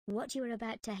What you are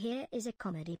about to hear is a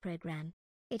comedy program.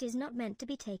 It is not meant to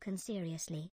be taken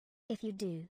seriously. If you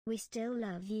do, we still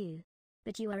love you.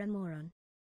 But you are a moron.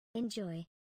 Enjoy.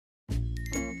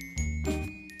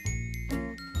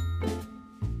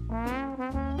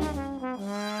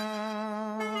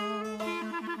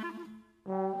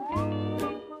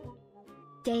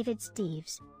 David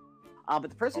Steves. But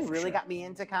the person who for really sure. got me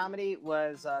into comedy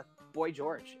was Boy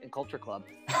George in Culture Club.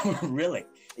 Really?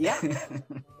 Yeah.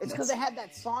 It's because they had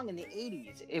that song in the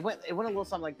 80s. It went a little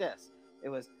something like this. It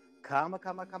was, come,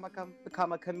 become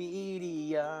a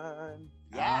comedian.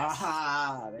 Yes.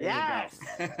 Ah, there Yes.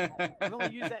 you go. I've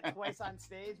only used that twice on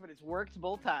stage, but it's worked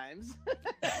both times.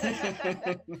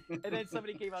 And then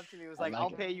somebody came up to me and was like,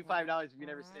 I'll pay you $5 if you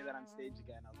never say that on stage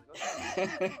again. I was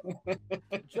like,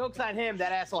 okay. Joke's on him.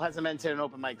 That asshole hasn't been to an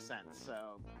open mic since.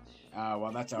 So.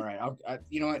 Well, that's all right.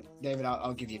 You know what, David?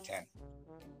 I'll give you 10.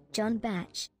 John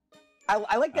Batch.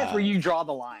 I like that's where you draw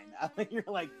the line. You're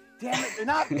like, damn it, they're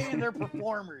not paying their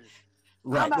performers.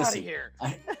 Right, I'm out of listen, here.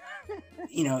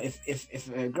 If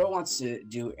a girl wants to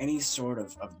do any sort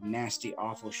of nasty,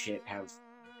 awful shit, have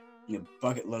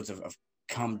bucket loads of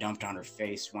cum dumped on her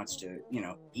face, wants to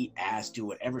eat ass, do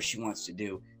whatever she wants to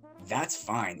do, that's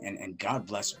fine, and God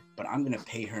bless her. But I'm gonna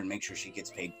pay her and make sure she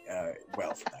gets paid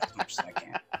well for that as much as I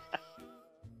can.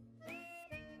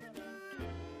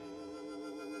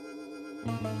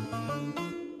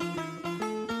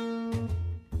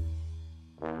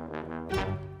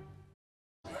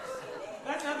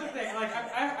 That's another thing. Like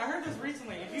I heard this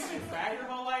recently. If you've been fat your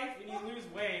whole life and you lose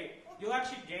weight, you'll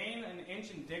actually gain an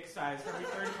inch in dick size for every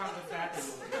 30 pounds of fat that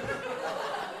you lose.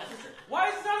 Why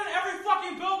is this not on every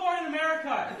fucking billboard in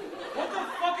America? What the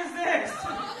fuck is this?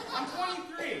 I'm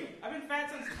 23. I've been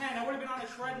fat since 10. I would have been on a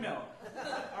treadmill.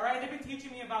 All right, they've been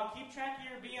teaching me about keep track of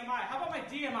your BMI. How about my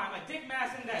DMI, my dick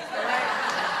mass index? All right.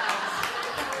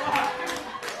 Fuck.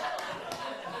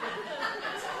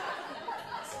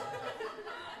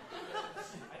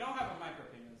 I don't have a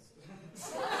micropenis.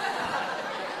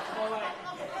 Well, like,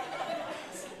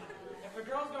 if a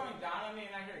girl's going down on me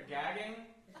and I hear gagging,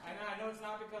 I know it's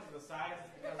not because of the size,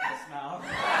 it's because of the smell.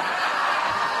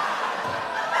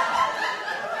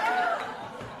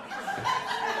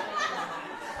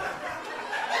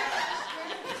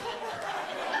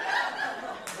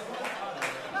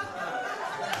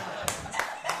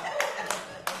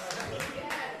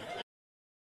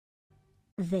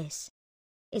 This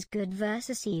is Good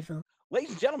versus Evil.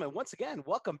 Ladies and gentlemen, once again,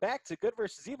 welcome back to Good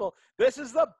vs. Evil. This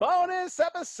is the bonus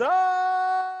episode!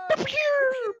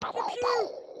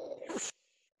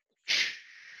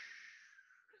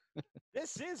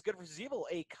 This is Good vs. Evil,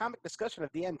 a comic discussion of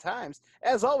the end times.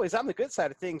 As always, I'm the good side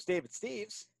of things, David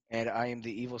Steves. And I am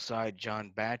the evil side,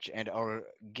 John Batch. And our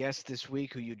guest this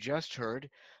week, who you just heard,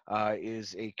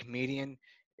 is a comedian,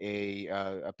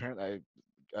 apparently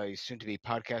a soon-to-be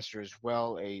podcaster as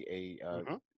well, a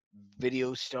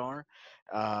video star,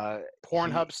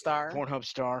 Pornhub star. Pornhub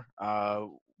star,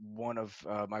 one of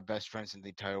my best friends in the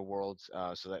entire world.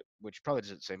 Which probably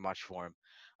doesn't say much for him.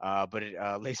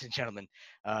 Ladies and gentlemen,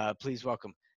 please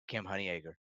welcome Cam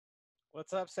Honeyegger.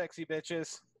 What's up, sexy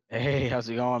bitches? Hey, how's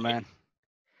it going, man?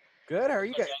 Good. How are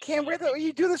you guys? Cam, are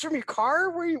you do this from your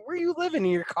car? Where you living,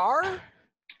 in your car?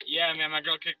 Yeah, man, my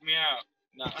girl kicked me out.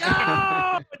 No.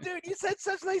 No, dude, you said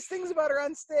such nice things about her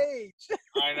on stage.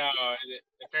 I know.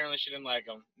 Apparently, she didn't like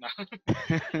them. No.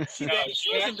 She No,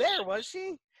 she wasn't there, was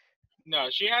she? No,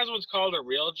 she has what's called a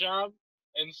real job,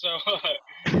 and so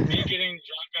me getting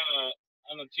drunk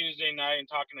on a Tuesday night and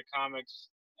talking to comics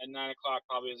at 9 o'clock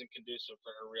probably isn't conducive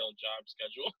for her real job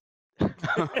schedule.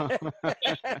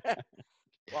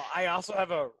 Well, I also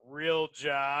have a real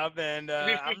job, and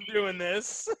I'm doing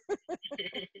this.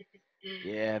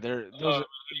 Yeah, they're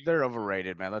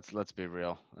overrated, man. Let's be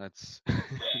real. That's Yeah.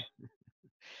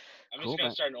 I'm Cool, just gonna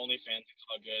man. start an OnlyFans. It's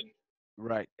all good.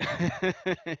 Right.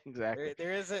 Exactly.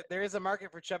 There is a market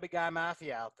for chubby guy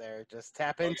mafia out there. Just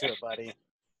tap into it, buddy.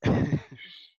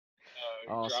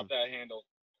 Awesome. Drop that handle.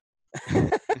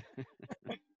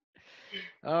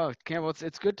 Oh, Campbell,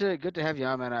 it's good to have you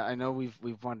on, man. I know we've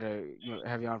wanted to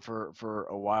have you on for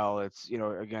a while. It's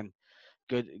again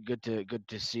good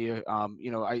to see you.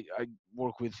 I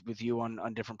work with you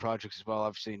on different projects as well,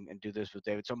 obviously, and do this with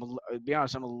David. So to be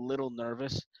honest, I'm a little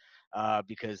nervous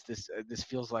because this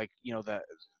feels like that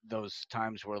those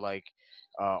times where like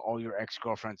all your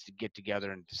ex-girlfriends to get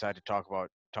together and decide to talk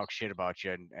shit about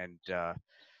you and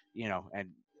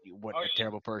what a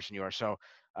terrible person you are. So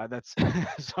that's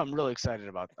so I'm really excited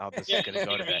about how this is going to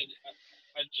go today.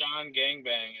 A John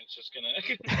gangbang. It's just gonna.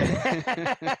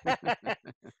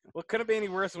 Well, couldn't be any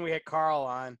worse when we had Carl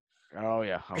on. Oh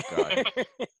yeah. Oh god.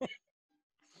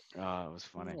 It was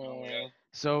funny. Yeah.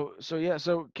 So yeah,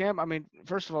 so Cam, I mean,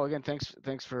 first of all, again,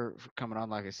 thanks for coming on.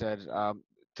 Like I said, I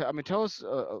mean, tell us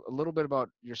a little bit about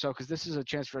yourself, because this is a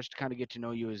chance for us to kind of get to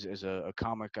know you as a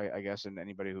comic, I guess, and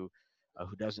anybody who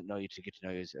doesn't know you to get to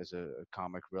know you as a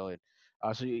comic, really.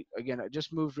 So you, again, I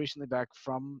just moved recently back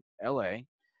from L.A.,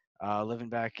 living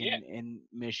back Yeah. in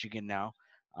Michigan now.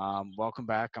 Welcome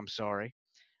back. I'm sorry.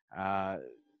 Uh,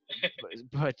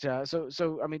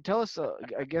 so I mean, tell us,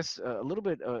 I guess, a little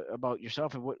bit about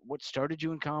yourself and what started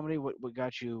you in comedy, what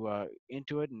got you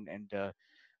into it, and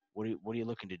what are you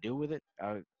looking to do with it?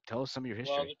 Tell us some of your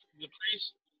Well, history.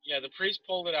 the priest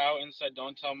pulled it out and said,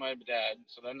 "Don't tell my dad."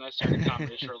 So then I started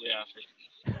comedy shortly after.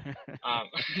 Um,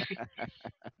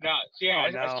 no, so yeah, Oh,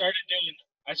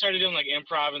 I no. started doing like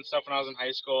improv and stuff when I was in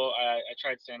high school. I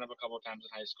tried stand up a couple of times in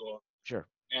high school, Sure.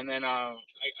 and then I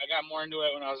got more into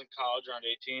it when I was in college, around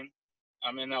 18.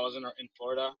 And that was in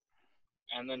Florida.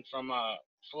 And then from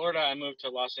Florida, I moved to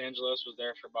Los Angeles. Was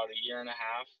there for about a year and a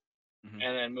half, Hmm.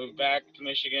 and then moved back to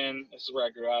Michigan. This is where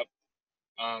I grew up.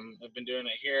 I've been doing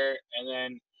it here, and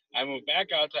then I moved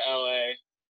back out to LA,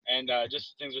 and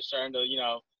just things were starting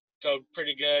to, go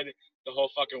pretty good. The whole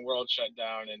fucking world shut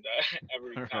down, and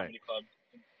every Right. comedy club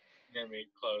near me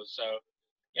closed. So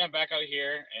yeah, I'm back out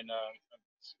here, and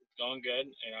it's going good.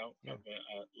 Yeah.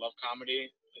 I love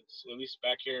comedy. It's at least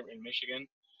back here in Michigan.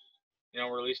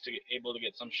 We're at least able to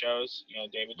get some shows.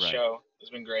 David's Right. show has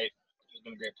been great. It's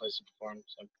been a great place to perform.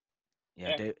 So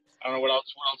Yeah. yeah, I don't know what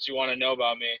else you want to know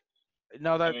about me.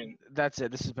 No, I mean, that's it.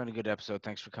 This has been a good episode.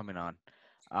 Thanks for coming on.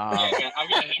 yeah, man, I've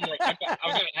got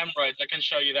hemorrhoids. I can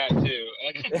show you that too.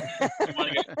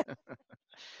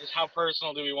 Just how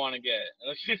personal do we want to get?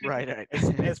 right. Right.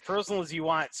 As personal as you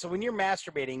want. So when you're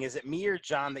masturbating, is it me or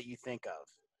John that you think of?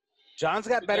 John's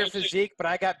got better Actually- physique, but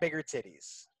I got bigger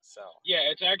titties. So. Yeah,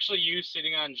 it's actually you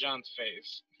sitting on John's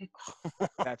face.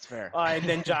 That's fair. And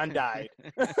then John died.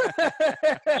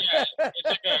 Yeah,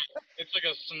 it's like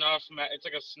a snuff. It's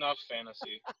like a snuff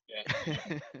fantasy. Yeah.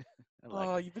 I like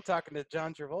Oh, you've been talking to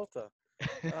John Travolta.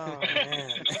 Oh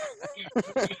man.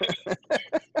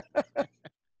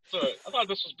 So I thought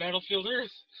this was Battlefield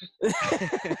Earth.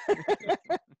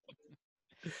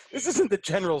 This isn't the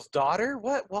general's daughter.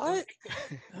 What? Oh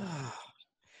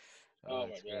my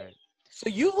that's God. great. So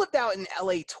you lived out in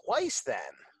LA twice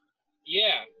then?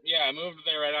 Yeah. I moved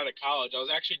there right out of college. I was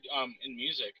actually in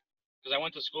music because I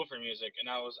went to school for music, and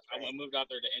I moved out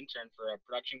there to intern for a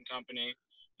production company,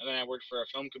 and then I worked for a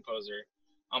film composer.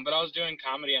 But I was doing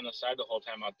comedy on the side the whole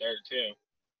time out there too.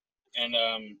 And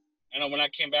when I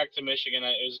came back to Michigan,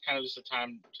 it was kind of just a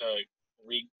time to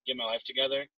get my life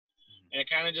together. And it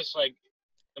kind of just like,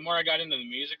 the more I got into the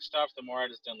music stuff, the more I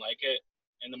just didn't like it,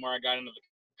 and the more I got into the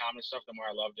comedy stuff, the more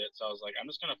I loved it. So I was like, I'm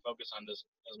just gonna focus on this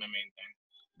as my main thing.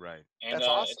 Right. And That's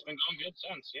awesome. It's been going good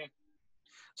since. Yeah.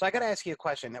 So I got to ask you a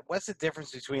question. What's the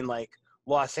difference between like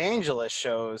Los Angeles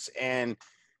shows and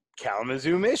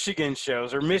Kalamazoo, Michigan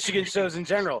shows, or Michigan shows in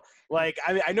general? Like,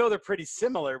 I mean, I know they're pretty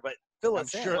similar, but fill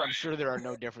us in. I'm sure there are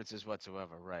no differences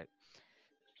whatsoever. Right.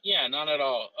 Yeah, not at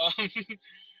all.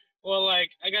 Well, like,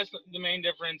 I guess the main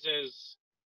difference is,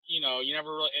 you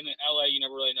never really, in LA, you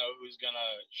never really know who's gonna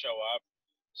show up.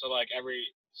 So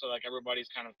everybody's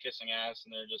kind of kissing ass,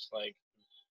 and they're just like,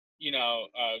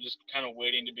 just kind of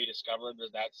waiting to be discovered.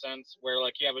 There's that sense where,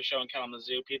 like, you have a show in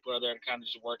Kalamazoo, people are there to kind of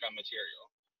just work on material.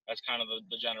 That's kind of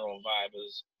the general vibe.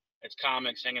 It's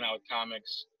comics hanging out with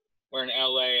comics. Where in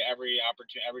LA, every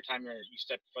time you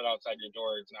step foot outside your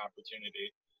door, it's an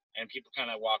opportunity, and people kind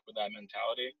of walk with that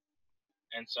mentality.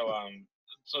 And so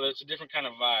it's a different kind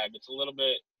of vibe. It's a little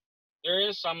bit. There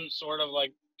is some sort of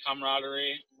like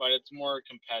camaraderie, but it's more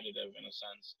competitive in a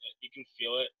sense. You can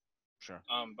feel it. Sure.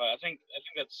 But I think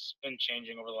that's been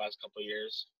changing over the last couple of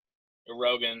years.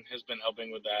 Rogan has been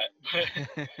helping with that.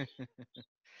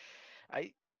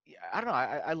 I don't know.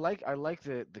 I like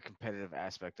the competitive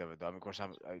aspect of it though. I mean, of course,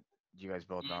 you guys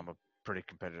both know I'm a pretty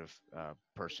competitive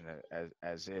person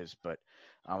as is, but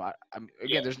I'm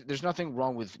again. Yeah. There's nothing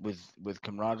wrong with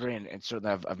camaraderie, and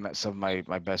certainly I've met some of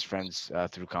my best friends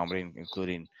through comedy,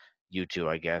 including you two,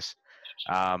 I guess.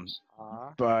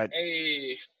 But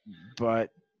Hey.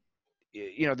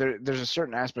 there's a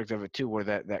certain aspect of it too where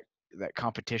that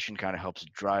competition kind of helps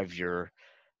drives your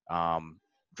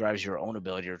own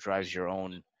ability, or drives your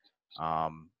own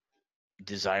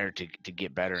desire to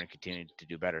get better and continue to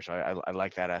do better. So I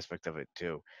like that aspect of it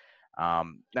too.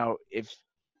 Now, if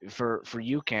for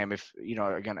you, Cam, if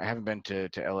again, I haven't been to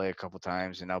LA a couple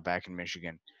times, and now back in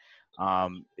Michigan.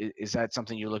 Is that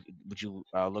something would you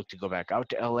look to go back out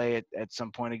to LA at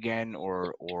some point again,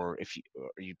 or if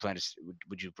you plan to,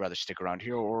 would you rather stick around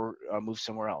here or move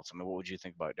somewhere else? I mean, what would you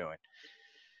think about doing?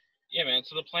 Yeah, man.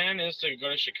 So the plan is to go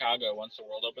to Chicago once the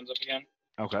world opens up again.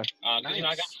 Okay. Because you know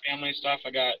I got family stuff.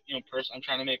 I got I'm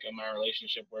trying to make my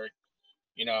relationship work.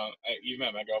 You've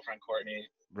met my girlfriend Courtney,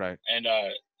 Right. and yeah,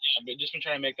 but just been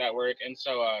trying to make that work. And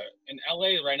so in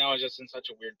LA right now is just in such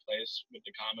a weird place with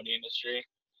the comedy industry.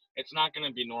 It's not going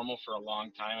to be normal for a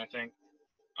long time, I think.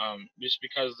 Just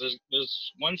because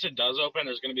there's once it does open,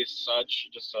 there's going to be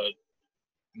just a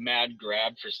mad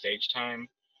grab for stage time,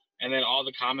 and then all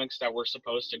the comics that were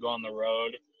supposed to go on the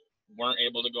road weren't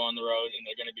able to go on the road, and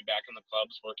they're going to be back in the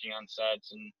clubs working on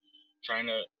sets and trying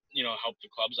to help the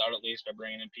clubs out at least by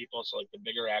bringing in people. So like the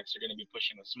bigger acts are going to be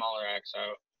pushing the smaller acts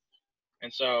out,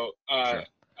 and so Sure.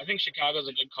 I think Chicago's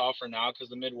a good call for now because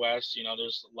the Midwest,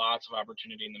 there's lots of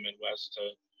opportunity in the Midwest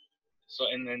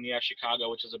and then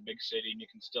Chicago, which is a big city, and you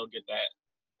can still get that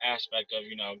aspect of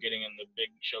getting in the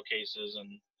big showcases and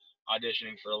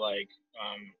auditioning for like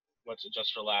what's it,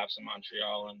 Just for Laughs in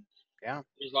Montreal, and Yeah.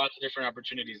 there's lots of different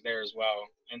opportunities there as well,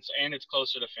 and it's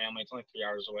closer to family. It's only 3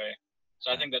 hours away,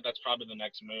 so I think that's probably the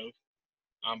next move.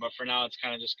 But for now, it's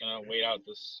kind of just gonna wait out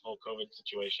this whole COVID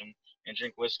situation and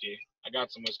drink whiskey. I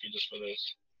got some whiskey just for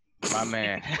this. My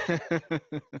man.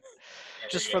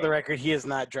 Just for the record, he is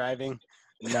not driving.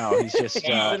 No, he's just He's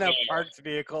in a parked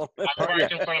vehicle. I'm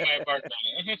parked in front of my apartment.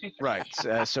 right.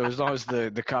 So as long as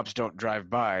the cops don't drive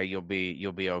by, you'll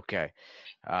be okay.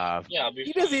 Yeah, I'll be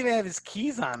He fine. doesn't even have his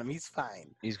keys on him. He's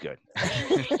fine. He's good.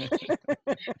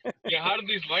 Yeah, how did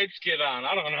these lights get on?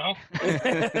 I don't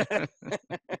know.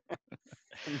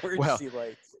 Emergency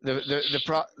lights.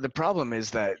 The problem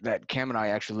is that Cam and I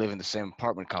actually live in the same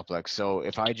apartment complex. So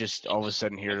if I just all of a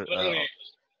sudden hear, Literally,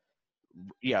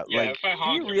 yeah, yeah, like if I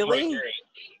honk, you really? you'll hear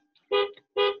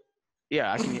it.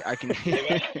 yeah, I can.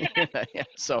 Yeah,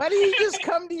 so Why did he just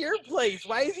come to your place?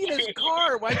 Why is he in his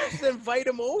car? Why did you just invite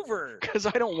him over? because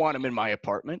I don't want him in my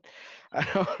apartment. I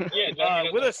don't, Yeah,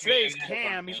 Devin With doesn't us today is come in.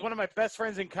 Cam. He's one of my best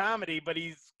friends in comedy, but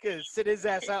he's gonna sit his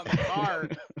ass out in the car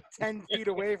 10 feet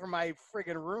away from my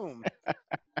friggin' room.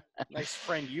 Nice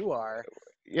friend you are.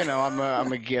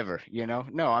 I'm a giver. No,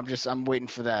 I'm waiting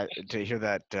for that to hear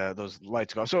that those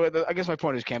lights go off. So I guess my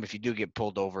point is, Cam, if you do get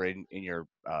pulled over in your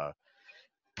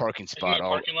parking In spot, the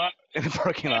parking lot? in the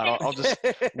parking lot, I'll just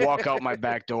walk out my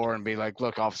back door and be like,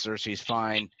 "Look, officer, she's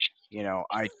fine.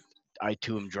 I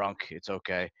too am drunk. It's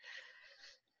okay.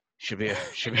 Should be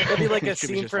That'd be like a should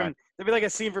be scene just from fine." that'd be like a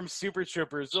scene from Super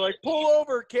Troopers. They're like, pull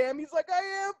over, Cam. He's like, I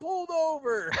am pulled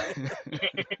over.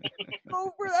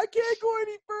 Over, I can't go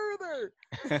any further.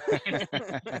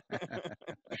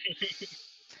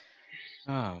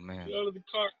 Oh man. Get out of the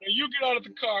car. No, you get out of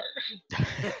the car.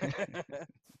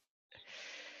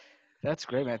 That's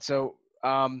great, man. So,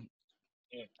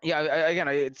 yeah, again,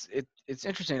 it's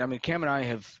interesting. I mean, Cam and I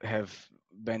have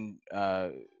been.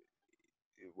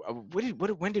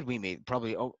 When did we meet?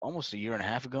 Probably almost a year and a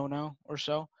half ago now, or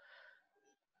so.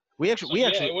 We actually,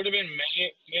 it would have been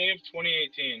May of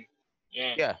 2018.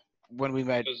 Yeah. Yeah, when we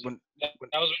met. That was When when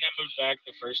I moved back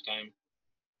the first time.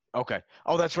 Okay.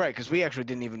 Oh, that's right. Because we actually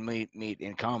didn't even meet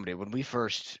in comedy when we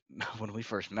first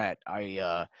met.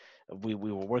 We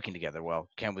were working together. Well,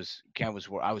 Cam was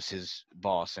I was his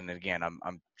boss, and again, I'm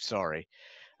sorry.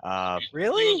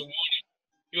 Really?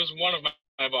 He was one of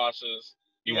my bosses.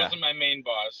 He Yeah. wasn't my main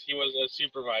boss. He was a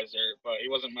supervisor, but he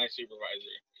wasn't my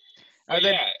supervisor.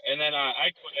 Then- Yeah, and then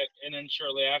I quit, and then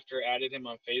shortly after added him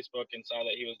on Facebook and saw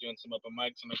that he was doing some open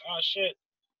mics. I'm like, oh shit.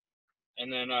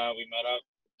 And then we met up,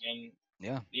 and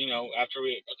Yeah. after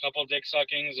a couple dick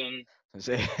suckings and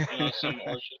Say- some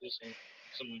orgies and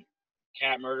some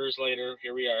cat murders later,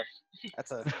 here we are.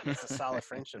 That's a solid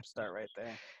friendship start right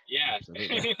there. Yeah.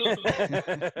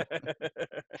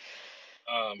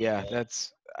 Yeah,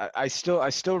 that's I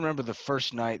still remember the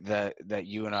first night that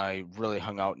you and I really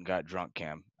hung out and got drunk,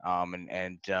 Cam.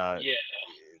 And Yeah.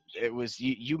 it was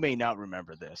you may not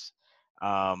remember this,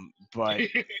 but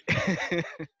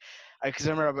because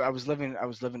I remember I was living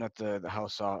at the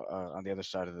house on the other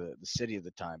side of the city at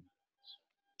the time,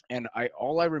 and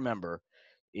all I remember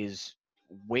is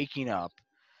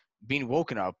being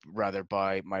woken up rather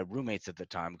by my roommates at the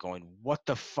time, going, "What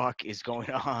the fuck is going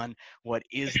on? What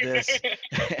is this?"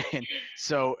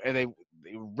 and they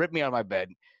ripped me out of my bed.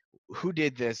 Who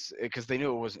did this? Because they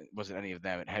knew it wasn't any of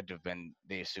them. It had to have been,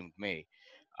 they assumed me.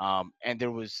 And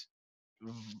there was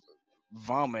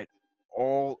vomit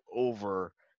all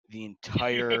over the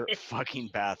entire fucking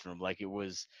bathroom. Like it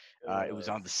was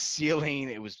on the ceiling.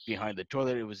 It was behind the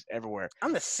toilet. It was everywhere.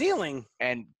 On the ceiling?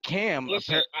 And Cam,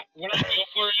 Listen, when I go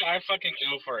for it, I fucking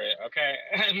go for it. Okay,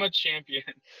 I'm a champion.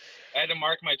 I had to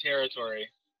mark my territory.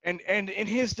 and in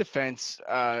his defense,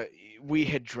 we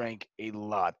had drank a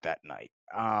lot that night.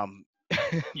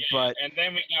 But and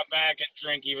then we got back and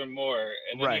drank even more,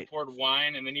 and then he Right. poured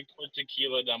wine, and then he poured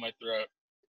tequila down my throat.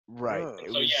 right, Ugh.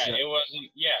 it So was.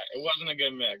 it wasn't a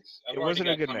good mix. I've It already wasn't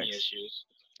a got good tummy mix. issues.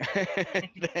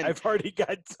 Then, I've already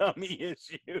got tummy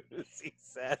issues, he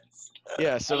says.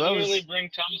 yeah, so I that literally was. bring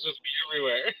Tums with me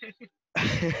everywhere.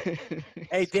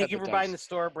 Hey, thank you for buying the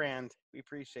store brand. We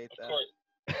appreciate Of that. course,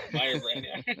 Meyer brand.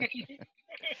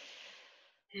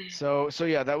 Yeah. So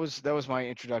yeah, that was my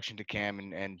introduction to Cam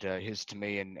and his to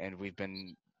me, and we've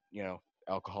been,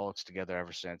 alcoholics together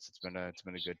ever since. It's been a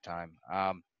good time.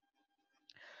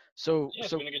 So Yeah,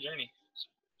 it's been a good journey.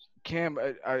 Cam,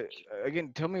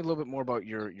 again, tell me a little bit more about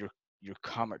your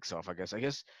comic self. I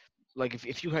guess like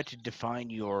if you had to define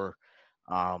your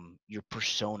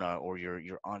persona or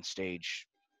your onstage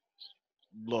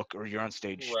look or your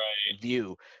onstage Right.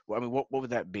 view, well, I mean, what would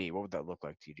that be? What would that look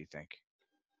like to you? Do you think?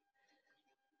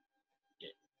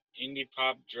 Indie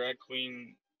pop drag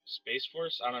queen space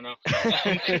force. I don't know.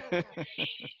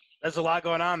 There's a lot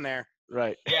going on there.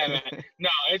 Right. Yeah, man. No,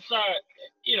 it's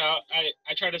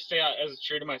I try to stay out as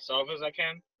true to myself as I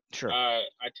can. Sure. I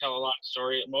tell a lot of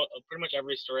story. Pretty much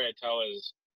every story I tell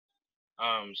is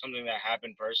something that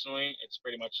happened personally. It's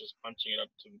pretty much just punching it up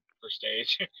for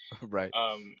stage. Right.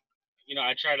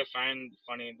 I try to find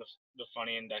the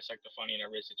funny and dissect the funny in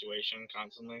every situation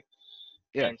constantly.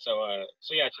 Yeah. And so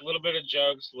yeah, it's a little bit of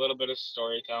jokes, a little bit of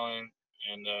storytelling,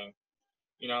 and a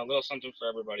little something for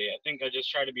everybody. I think I just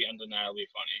try to be undeniably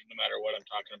funny, no matter what I'm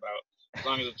talking about. As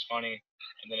long as it's funny,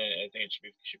 and then I think it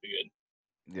should be good.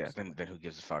 Yeah. Then who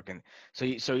gives a fuck? And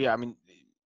so yeah, I mean,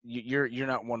 you're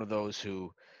not one of those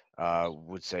who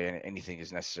would say anything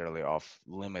is necessarily off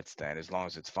limits. Then as long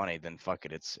as it's funny, then fuck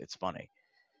it, it's funny.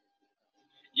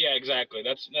 Yeah, exactly.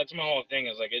 That's my whole thing.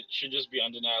 Is like it should just be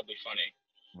undeniably funny.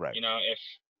 Right.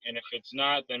 If it's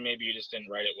not, then maybe you just didn't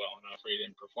write it well enough, or you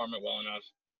didn't perform it well enough.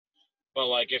 But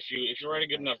like if you write a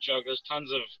good enough joke, there's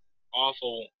tons of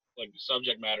awful like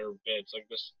subject matter bits. Like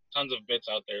there's tons of bits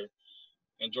out there,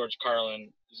 and George Carlin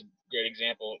is a great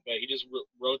example. But he just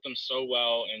wrote them so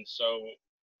well and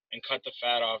cut the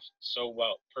fat off so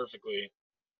well perfectly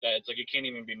that it's like you can't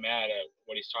even be mad at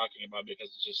what he's talking about because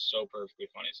it's just so perfectly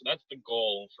funny. So that's the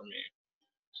goal for me.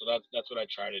 So that's what I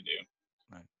try to do.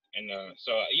 Right. And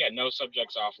so yeah, no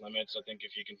subjects off limits. I think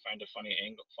if you can find a funny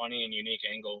and unique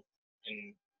angle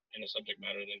in a subject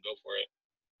matter, then go for it.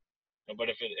 But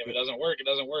if it doesn't work, it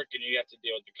doesn't work, and you have to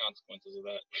deal with the consequences of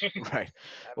that. Right.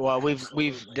 Well,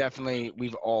 we've definitely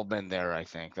all been there. I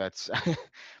think that's,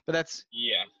 but that's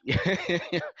Yeah.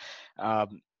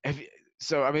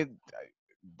 So I mean,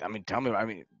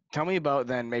 tell me about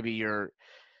then maybe your.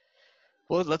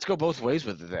 Well, let's go both ways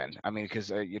with it then. I mean, because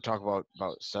you talk about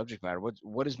subject matter.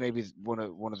 What is maybe one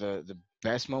of the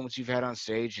best moments you've had on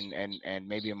stage, and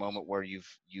maybe a moment where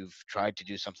you've tried to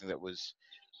do something that was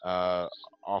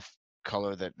off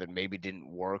color that maybe didn't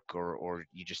work, or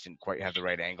you just didn't quite have the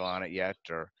right angle on it yet,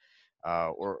 or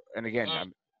and again,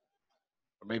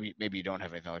 or maybe you don't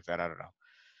have anything like that. I don't know.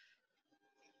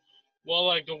 Well,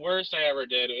 like the worst I ever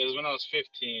did was when I was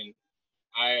 15.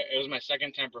 It was my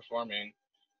second time performing,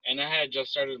 and I had just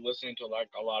started listening to like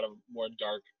a lot of more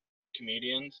dark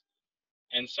comedians,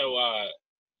 and so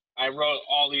I wrote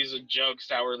all these jokes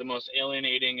that were the most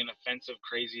alienating and offensive,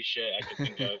 crazy shit I could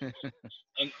think of,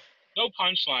 and no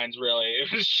punchlines really.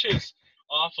 It was just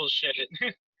awful shit.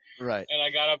 Right. And I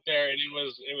got up there, and it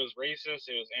was racist.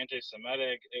 It was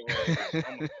anti-Semitic. It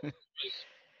was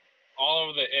all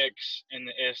of the icks and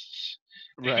the ists.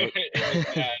 Right. It was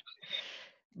bad.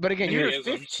 But again, you're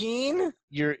 15.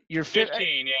 You're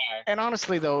 15, yeah. And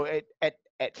honestly, though,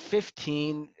 at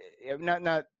 15,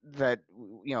 not that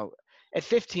at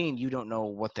 15 you don't know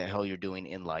what the hell you're doing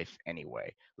in life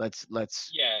anyway. Let's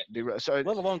yeah. So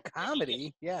Let alone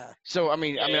comedy. Yeah. So I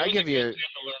mean, I give you. To learn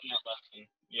that lesson.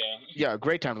 Yeah. Yeah, a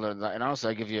great time to learn that, and honestly,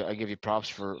 I give you props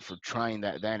for trying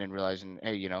that then and realizing,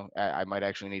 hey, I might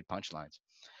actually need punchlines.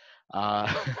 But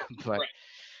right.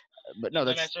 But no, and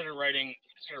that's. then I started writing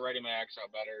my acts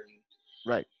out better and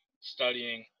Right.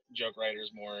 studying joke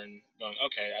writers more and going,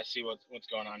 okay, I see what's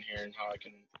going on here and how I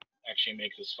can actually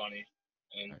make this funny.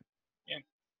 And right.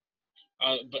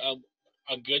 Yeah. But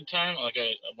a good time, like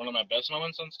one of my best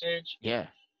moments on stage. Yeah.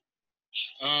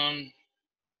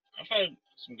 I've had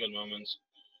some good moments.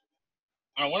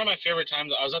 One of my favorite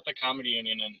times, I was at the Comedy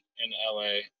Union in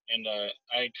LA, and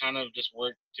I kind of just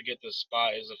worked to get this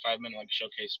spot. It was a 5-minute like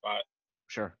showcase spot.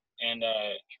 Sure. And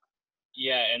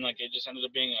yeah, and like it just ended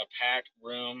up being a packed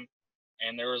room,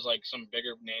 and there was like some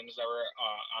bigger names that were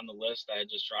on the list that had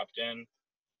just dropped in,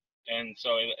 and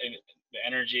so the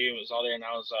energy was all there, and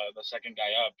I was the second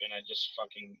guy up, and I just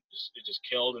it just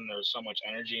killed, and there was so much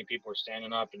energy, and people were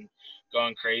standing up and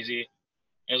going crazy.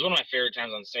 It was one of my favorite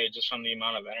times on stage, just from the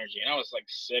amount of energy, and I was like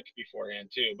sick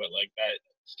beforehand too, but like that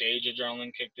stage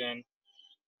adrenaline kicked in,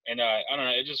 and I don't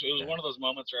know, it was one of those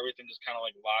moments where everything just kind of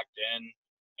like locked in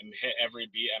and hit every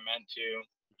beat I meant to.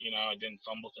 I didn't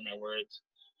fumble through my words,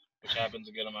 which happens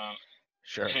a good amount.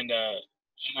 Sure. And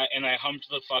I humped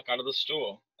the fuck out of the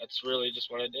stool. That's really just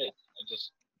what I did. I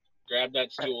just grabbed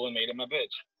that stool and made it my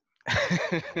bitch.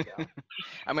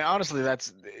 I mean, honestly,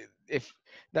 that's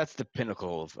the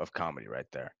pinnacle of comedy right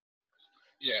there.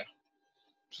 Yeah.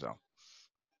 So.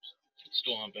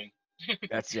 Stool humping.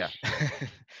 That's yeah.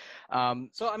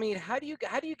 So I mean, how do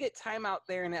you get time out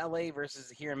there in LA versus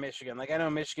here in Michigan? Like I know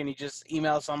in Michigan, you just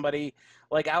email somebody.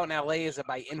 Like out in LA, is it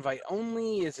by invite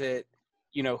only? Is it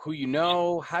who you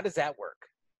know? How does that work?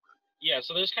 Yeah,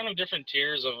 so there's kind of different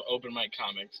tiers of open mic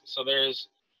comics. So there's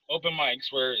open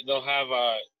mics where they'll have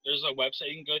there's a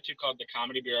website you can go to called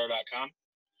thecomedybureau.com.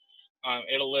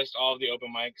 It'll list all of the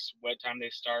open mics, what time they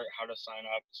start, how to sign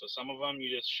up. So some of them you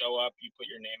just show up, you put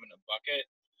your name in a bucket,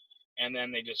 and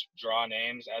then they just draw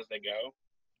names as they go.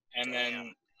 And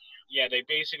then, yeah,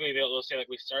 they'll say like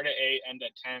we start at 8, end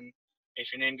at 10.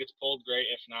 If your name gets pulled, great.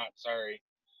 If not, sorry.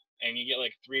 And you get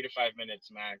like 3 to 5 minutes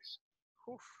max.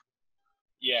 Oof.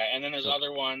 Yeah, and then there's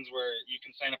other ones where you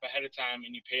can sign up ahead of time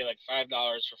and you pay like $5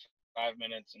 for 5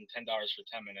 minutes and $10 for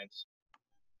 10 minutes.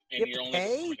 And you have to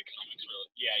pay?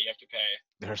 Yeah, you have to pay.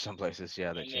 There are some places,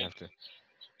 that you have to.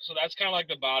 So that's kind of like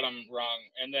the bottom rung.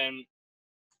 And then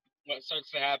what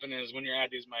starts to happen is when you're at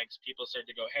these mics, people start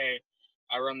to go, hey,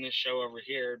 I run this show over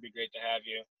here. It'd be great to have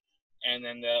you. And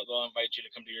then they'll invite you to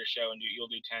come to your show, and you'll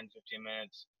do 10, 15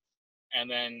 minutes. And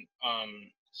then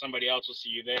somebody else will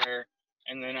see you there.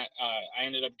 And then I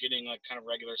ended up getting like kind of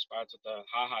regular spots at the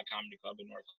Ha Ha Comedy Club in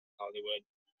North Hollywood,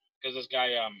 because this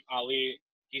guy Ali,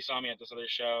 he saw me at this other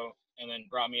show and then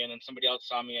brought me in, and somebody else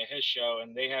saw me at his show,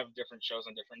 and they have different shows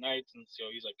on different nights, and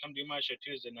so he's like, come do my show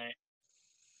Tuesday night.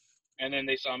 And then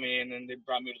they saw me, and then they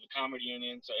brought me to the Comedy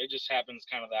Union. So it just happens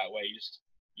kind of that way.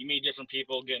 You meet different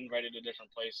people, get invited to different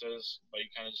places, but you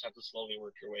kind of just have to slowly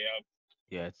work your way up.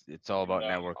 Yeah, it's all about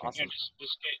networking. Awesome.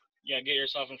 Get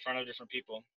yourself in front of different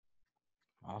people.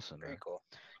 Awesome. Very cool.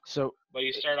 So, but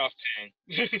you start off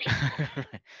paying.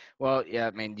 Well, yeah,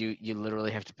 I mean, you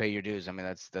literally have to pay your dues. I mean,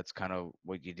 that's kind of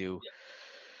what you do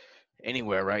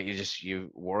anywhere, right? You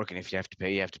work, and if you have to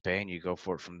pay, you have to pay, and you go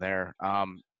for it from there. I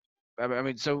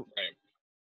mean, so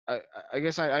right. I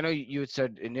guess I know you had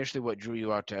said initially what drew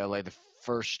you out to LA the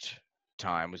first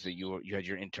time was that you had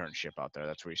your internship out there.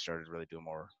 That's where you started really doing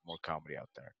more comedy out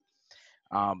there.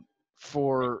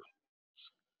 For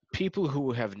people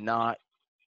who have not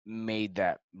made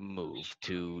that move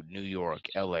to New York,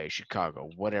 LA, Chicago,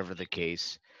 whatever the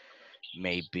case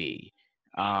may be,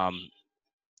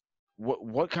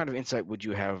 what kind of insight would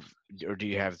you have, or do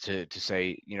you have to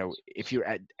say, if you're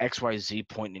at XYZ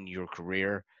point in your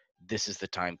career, this is the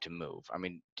time to move? I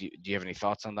mean, do you have any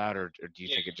thoughts on that, or do you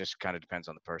think it just kind of depends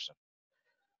on the person?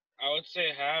 I would say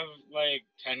have like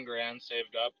 10 grand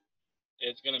saved up.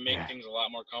 It's going to make things a lot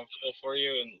more comfortable for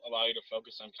you and allow you to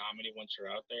focus on comedy once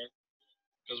you're out there.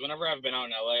 Because whenever I've been out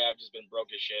in LA, I've just been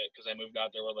broke as shit because I moved out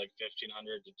there with like $1,500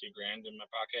 to $2 grand in my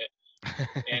pocket.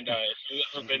 And if you've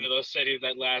ever been to those cities,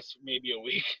 that lasts maybe a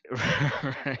week.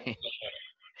 Right.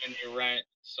 And your rent,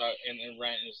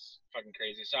 rent is fucking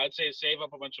crazy. So I'd say save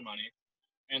up a bunch of money.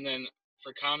 And then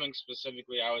for comics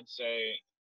specifically, I would say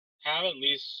have at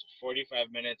least 45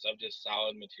 minutes of just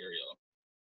solid material.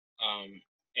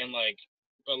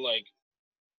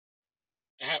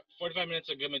 Have 45 minutes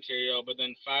of good material, but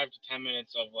then 5 to 10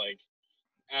 minutes of like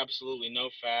absolutely no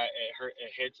fat.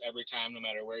 It hits every time, no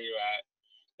matter where you're at.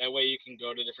 That way you can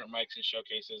go to different mics and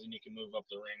showcases, and you can move up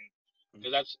the ring.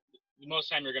 Because that's the most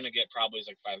time you're gonna get, probably is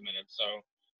like 5 minutes. So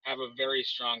have a very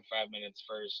strong 5 minutes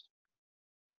first,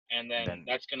 and then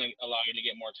that's gonna allow you to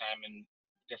get more time in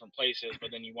different places.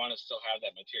 But then you want to still have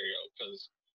that material,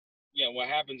 because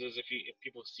what happens is if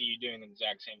people see you doing the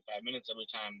exact same 5 minutes every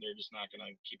time, they're just not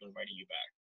gonna keep inviting you back.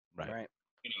 Right.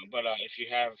 But if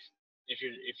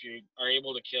you are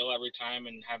able to kill every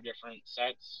time and have different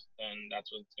sets, then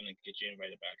that's what's gonna get you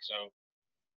invited back. So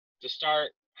to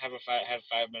start, have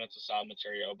 5 minutes of solid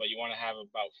material, but you want to have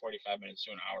about 45 minutes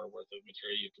to an hour worth of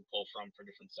material you can pull from for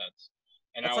different sets.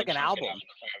 And that's like an album.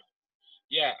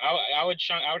 Yeah, I would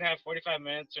have 45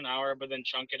 minutes to an hour, but then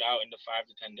chunk it out into 5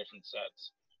 to 10 different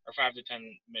sets, or 5 to 10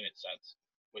 minute sets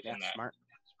within that. Smart.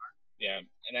 Yeah,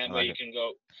 and that way you can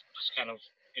go just kind of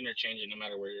interchange it no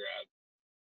matter where you're at.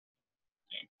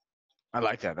 Yeah. I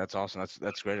like that. That's awesome.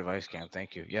 That's great advice, Cam.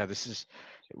 Thank you. Yeah,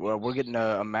 well, we're getting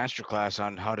a master class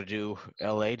on how to do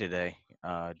LA today.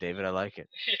 David, I like it.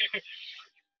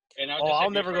 And I'll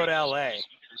never go to LA.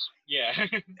 Yeah.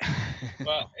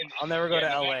 Well, I'll never go to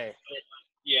no, LA.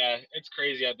 Yeah, it's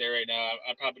crazy out there right now.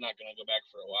 I'm probably not gonna go back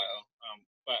for a while.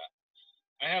 But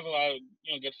I have a lot of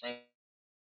good friends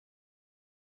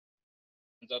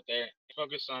out there.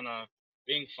 Focus on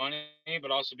being funny,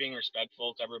 but also being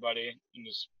respectful to everybody, and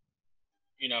just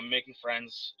making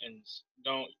friends. And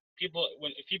don't people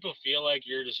when if people feel like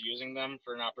you're just using them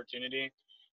for an opportunity,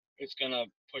 it's gonna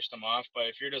push them off. But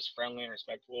if you're just friendly and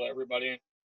respectful to everybody,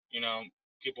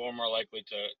 people are more likely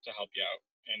to help you out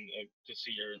and to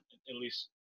see at least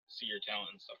see your talent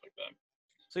and stuff like that.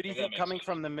 So do you think coming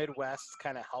from the Midwest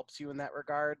kind of helps you in that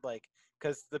regard? Like,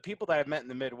 because the people that I've met in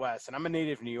the Midwest, and I'm a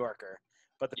native New Yorker,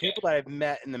 but the people that I've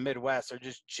met in the Midwest are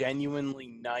just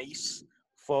genuinely nice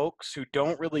folks who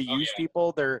don't really use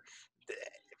people. They're,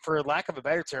 for lack of a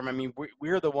better term, I mean,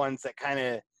 we're the ones that kind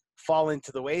of fall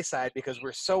into the wayside because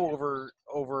we're so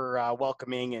over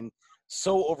welcoming and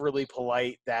so overly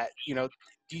polite that,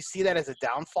 do you see that as a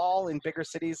downfall in bigger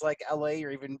cities like LA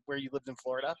or even where you lived in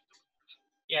Florida?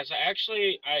 Yeah, so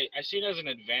actually, I see it as an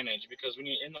advantage because when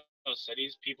you're in those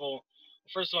cities,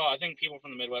 first of all, I think people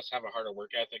from the Midwest have a harder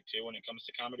work ethic too when it comes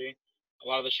to comedy. A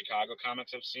lot of the Chicago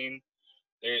comics I've seen,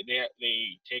 they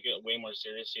take it way more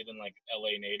seriously than like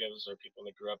LA natives or people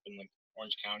that grew up in like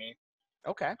Orange County.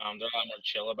 Okay. They're a lot more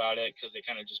chill about it because they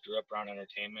kind of just grew up around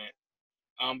entertainment.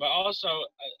 But also,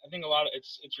 I think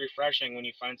it's refreshing when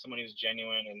you find someone who's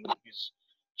genuine and who's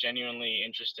genuinely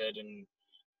interested and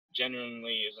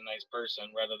genuinely is a nice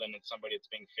person rather than it's somebody that's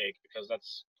being fake, because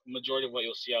that's the majority of what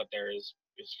you'll see out there is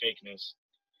fakeness.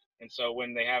 And so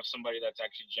when they have somebody that's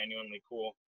actually genuinely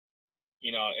cool,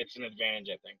 it's an advantage,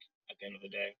 I think, at the end of the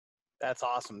day. That's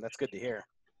awesome. That's good to hear.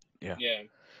 Yeah. Yeah.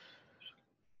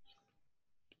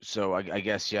 So I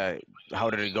guess, yeah. How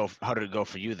did it go? How did it go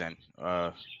for you then?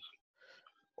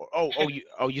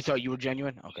 You thought you were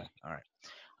genuine? Okay, all right.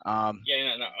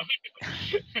 Yeah, no.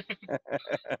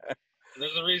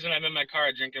 There's a reason I'm in my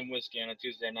car drinking whiskey on a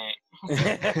Tuesday night.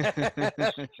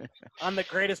 On the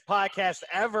greatest podcast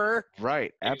ever.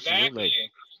 Right, absolutely.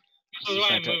 Exactly. This is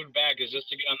why I moved back, is just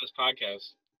to get on this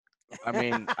podcast. I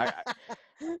mean,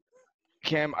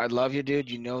 Cam, I love you, dude.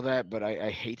 You know that, but I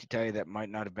hate to tell you that might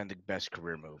not have been the best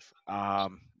career move. I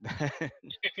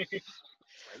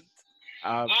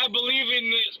believe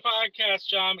in this podcast,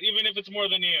 John, even if it's more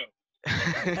than you.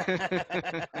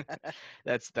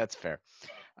 That's fair.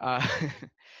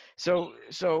 So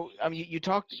I mean, you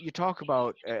talk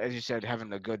about, as you said,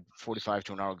 having a good 45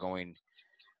 to an hour going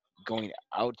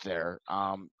out there.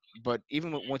 But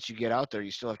even once you get out there,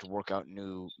 you still have to work out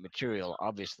new material,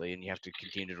 obviously, and you have to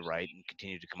continue to write and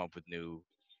continue to come up with new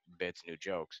bits, new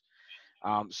jokes.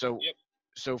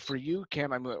 So for you,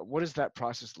 Cam, I mean, what does that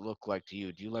process look like to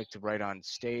you? Do you like to write on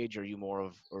stage? Or are you more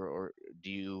of, or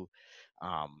do you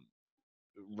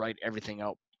write everything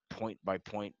out point by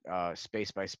point,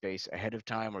 space by space ahead of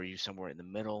time? Or are you somewhere in the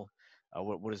middle?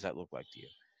 What does that look like to you?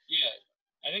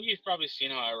 Yeah, I think you've probably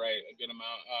seen how I write a good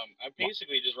amount. I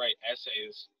basically just write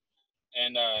essays,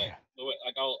 and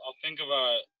like I'll think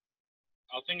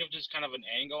of just kind of an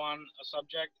angle on a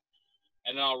subject,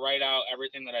 and then I'll write out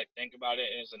everything that I think about it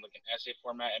is in like an essay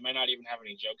format. It might not even have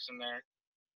any jokes in there.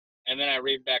 And then I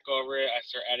read back over it, I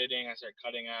start editing, I start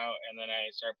cutting out, and then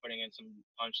I start putting in some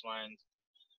punchlines.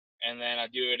 And then I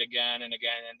do it again and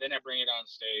again, and then I bring it on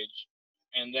stage.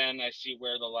 And then I see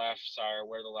where the laughs are,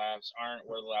 where the laughs aren't,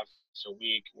 where the laughs are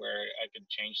weak, where I could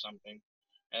change something.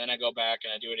 And then I go back and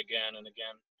I do it again and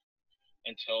again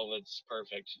until it's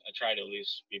perfect. I try to at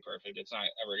least be perfect. It's not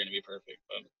ever going to be perfect,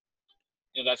 but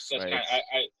that's kind of,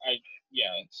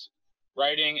 it's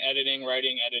writing, editing, and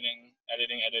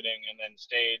then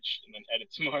stage, and then edit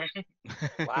some more.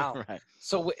 Wow. Right.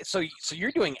 So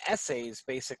you're doing essays,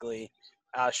 basically,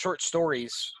 short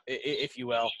stories, if you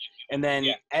will, and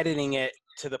then editing it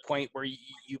to the point where you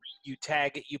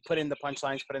tag it, you put in the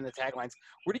punchlines, put in the taglines.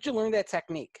 Where did you learn that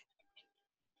technique?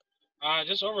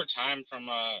 Just over time from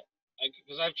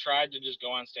because I've tried to just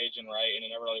go on stage and write, and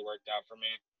it never really worked out for me.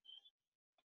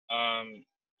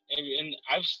 And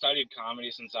I've studied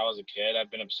comedy since I was a kid.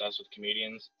 I've been obsessed with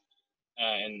comedians,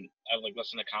 and I've like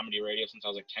listened to comedy radio since I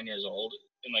was like 10 years old.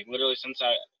 And like literally since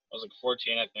I was like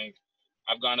 14, I think,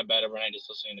 I've gone to bed every night just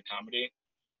listening to comedy.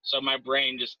 So my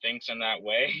brain just thinks in that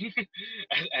way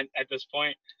at this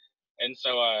point. And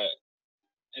so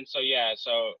yeah,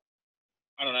 so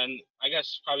I don't know. And I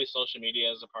guess probably social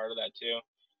media is a part of that too.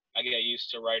 I get used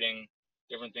to writing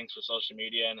different things for social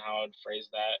media and how I'd phrase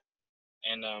that.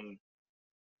 And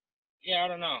yeah, I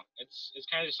don't know. It's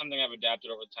kind of just something I've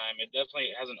adapted over time. It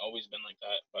definitely hasn't always been like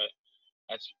that, but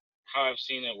that's how I've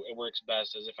seen it works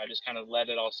best, is if I just kind of let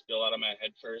it all spill out of my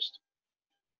head first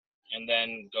and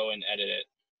then go and edit it.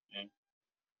 Yeah.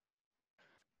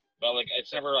 But like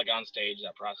it's never like on stage,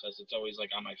 that process. It's always like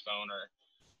on my phone or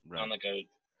Right. on like a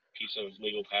piece of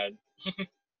legal pad.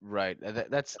 Right.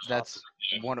 That's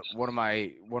one of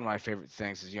my favorite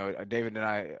things is, David and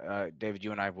I, David,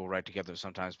 you and I will write together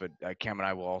sometimes, but Cam and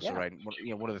I will also Yeah. write.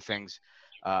 One of the things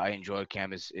I enjoy,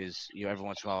 Cam, is every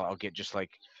once in a while I'll get just like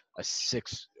a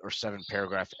 6 or 7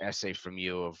 paragraph essay from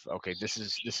you of, okay, this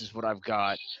is what I've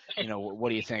got. What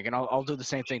do you think? And I'll do the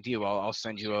same thing to you. I'll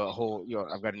send you a whole,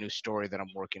 I've got a new story that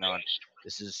I'm working on.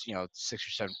 This is 6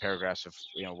 or 7 paragraphs of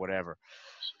whatever.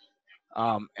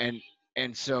 And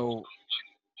so.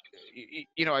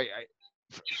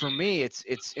 For me, it's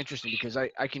interesting because I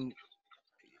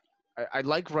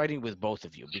like writing with both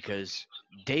of you, because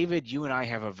David, you and I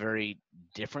have a very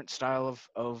different style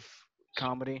of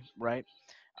comedy, right?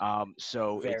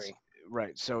 So it's Very.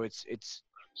 right. So it's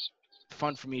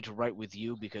fun for me to write with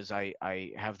you because I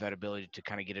have that ability to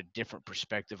kind of get a different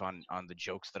perspective on the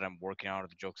jokes that I'm working on or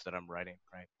the jokes that I'm writing,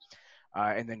 right?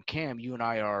 And then Cam, you and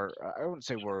I are, I wouldn't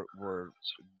say we're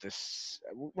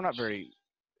not very,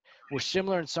 we're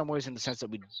similar in some ways in the sense that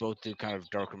we both do kind of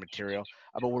darker material,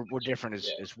 but we're different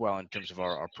as well in terms of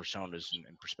our personas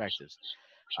and perspectives.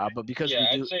 But because we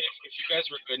Yeah, do, I'd say if you guys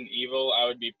were good and evil, I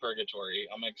would be purgatory.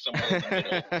 I'm like somewhere in the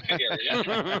middle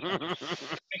area.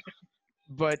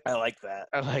 but I like that.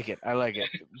 I like it.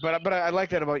 But I like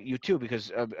that about you too, because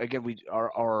again, we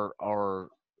our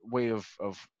way of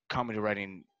comedy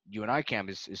writing, you and I, Cam,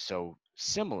 is so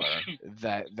similar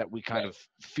that we kind of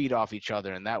feed off each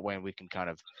other in that way, and we can kind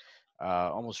of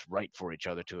almost write for each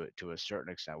other to a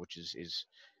certain extent, which is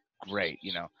great.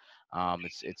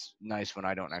 It's nice when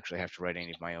I don't actually have to write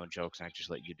any of my own jokes and I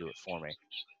just let you do it for me.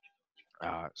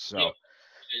 So.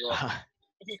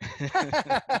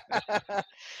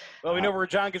 Well, we know where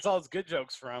John gets all his good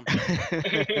jokes from.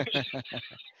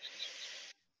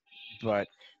 But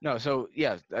no, so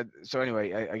yeah. So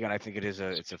anyway, again, I think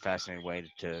it's a fascinating way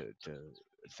to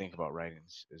think about writing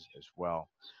as well.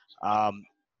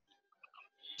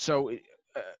 So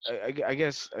I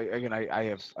guess again, I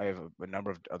have a number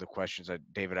of other questions that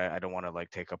David, I don't want to like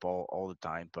take up all the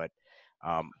time, but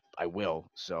I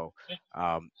will. So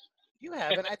You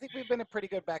haven't. I think we've been a pretty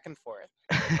good back and forth.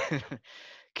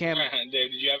 Cam,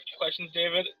 Dave, did you have questions,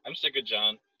 David? I'm sick of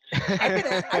John.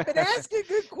 I've been asking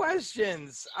good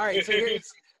questions. All right,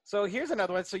 so here's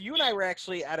another one. So you and I were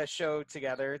actually at a show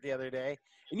together the other day,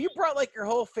 and you brought like your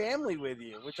whole family with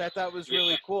you, which I thought was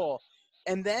really cool.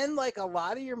 And then like a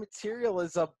lot of your material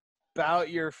is about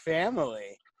your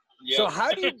family. Yep. So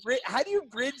how do you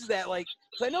bridge that? Like,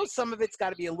 'cause I know some of it's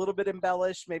got to be a little bit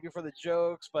embellished, maybe for the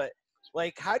jokes, but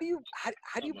like, how do you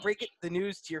break the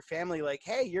news to your family? Like,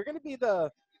 hey, you're going to be the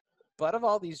butt of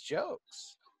all these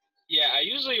jokes. Yeah, I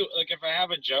usually, like, if I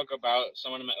have a joke about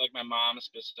someone, like my mom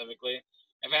specifically,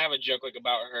 if I have a joke like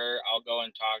about her, I'll go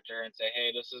and talk to her and say,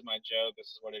 hey, this is my joke, this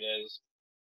is what it is.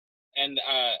 And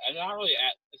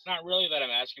it's not really that I'm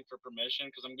asking for permission,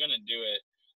 because I'm gonna do it,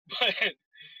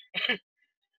 but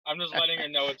I'm just letting her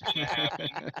know it's gonna happen.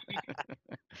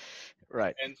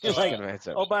 Right. And so, like,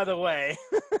 oh, by the way.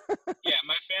 Yeah,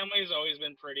 my family's always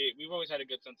been we've always had a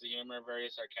good sense of humor, very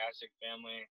sarcastic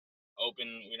family, open.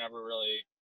 We never really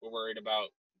were worried about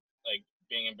like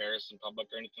being embarrassed in public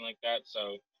or anything like that.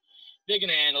 So they can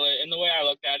handle it. And the way I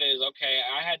looked at it is, okay,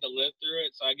 I had to live through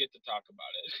it, so I get to talk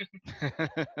about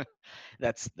it.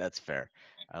 That's fair.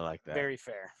 I like that. Very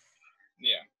fair.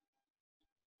 Yeah.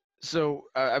 So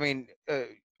I mean,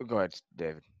 go ahead,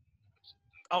 David.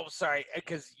 Oh, sorry,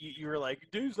 because you were like,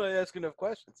 dude's not asking enough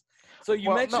questions. So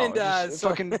you mentioned, so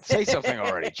fucking say something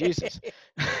already, Jesus.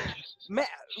 Matt,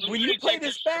 when you play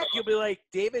this back, you'll be like,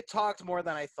 David talked more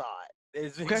than I thought.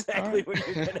 Is exactly what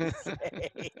you're gonna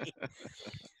say.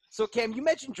 So Cam, you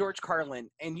mentioned George Carlin,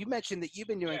 and you mentioned that you've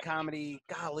been doing comedy.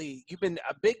 Golly, you've been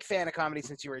a big fan of comedy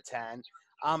since you were 10.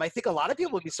 I think a lot of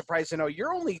people would be surprised to know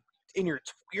you're only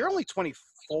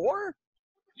 24.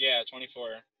 Yeah,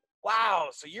 24. Wow,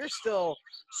 so you're still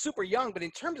super young, but in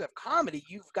terms of comedy,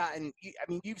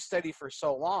 you've studied for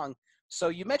so long. So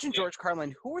you mentioned George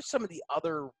Carlin. Who are some of the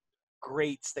other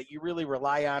greats that you really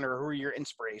rely on, or who are your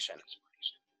inspiration?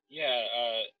 Yeah,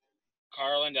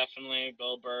 Carlin, definitely,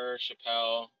 Bill Burr,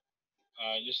 Chappelle,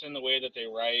 just in the way that they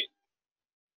write,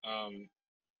 and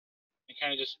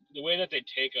kind of just the way that they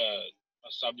take a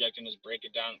subject and just break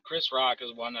it down. Chris Rock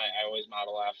is one I always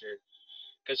model after,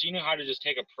 because he knew how to just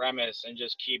take a premise and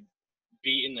just keep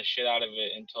beating the shit out of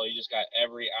it until he just got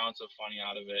every ounce of funny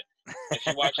out of it. If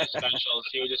you watch his specials,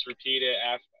 he would just repeat it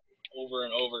over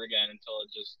and over again until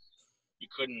it just you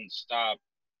couldn't stop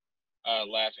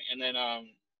laughing. And then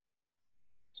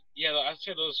yeah, I'd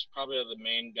say those probably are the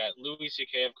main guys. Louis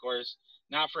C.K. of course,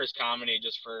 not for his comedy,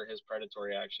 just for his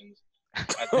predatory actions.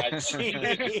 I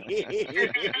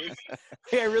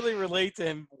really relate to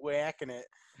him whacking it.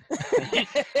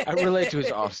 I relate to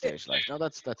his offstage life. No,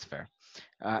 that's fair.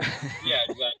 Yeah,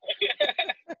 exactly.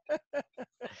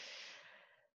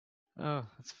 Oh,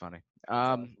 that's funny.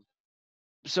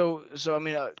 So I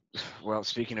mean, well,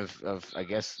 speaking of I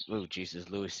guess, oh Jesus,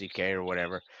 Louis C.K. or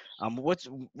whatever. What's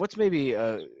maybe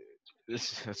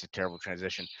that's a terrible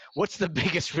transition. What's the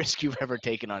biggest risk you've ever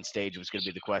taken on stage was going to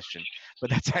be the question, but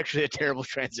that's actually a terrible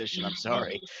transition. I'm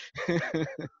sorry.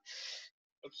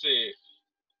 Let's see.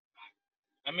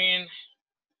 I mean,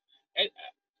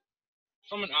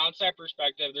 from an outside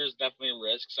perspective, there's definitely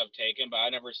risks I've taken, but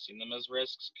I've never seen them as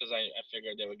risks because I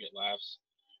figured they would get laughs,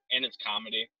 and it's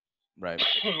comedy. Right.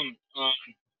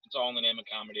 It's all in the name of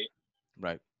comedy.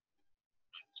 Right.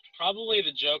 Probably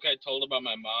the joke I told about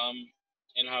my mom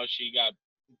and how she got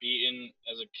beaten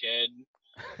as a kid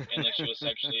and like she was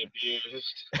sexually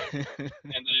abused. And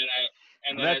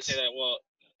then I say that, well,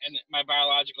 and my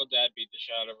biological dad beat the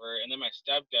shit out of her, and then my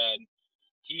stepdad,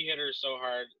 he hit her so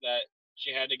hard that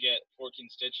she had to get 14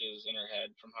 stitches in her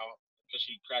head because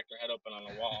she cracked her head open on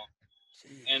a wall.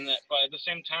 But at the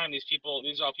same time, these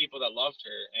are all people that loved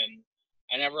her, and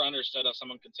I never understood how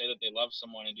someone could say that they love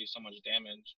someone and do so much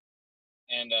damage.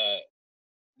 And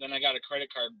then I got a credit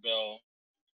card bill,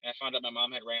 and I found out my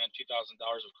mom had ran up $2,000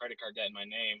 of credit card debt in my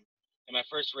name. And my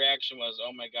first reaction was,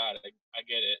 "Oh my God, I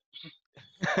get it."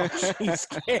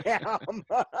 Scam.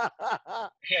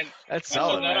 That's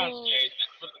solid. That on stage.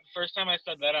 The first time I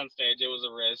said that on stage, it was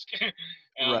a risk,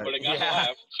 Right. but it got a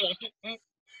laugh.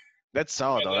 That's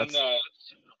solid, though. Then,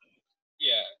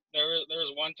 yeah, there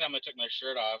was one time I took my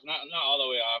shirt off, not all the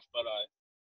way off, but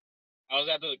I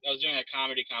was doing a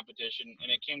comedy competition,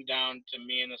 and it came down to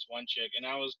me and this one chick, and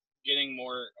I was getting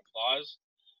more applause,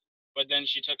 but then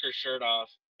she took her shirt off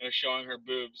and was showing her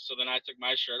boobs, so then I took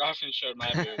my shirt off and showed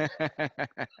my boobs.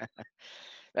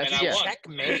 That's and I won.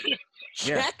 Checkmate.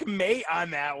 Yeah. Checkmate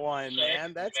on that one,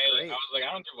 man. That's great. I was like,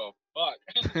 I don't give a fuck.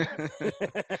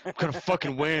 I'm gonna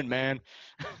fucking win, man.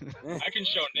 I can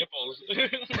show nipples.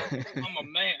 I'm a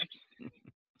man.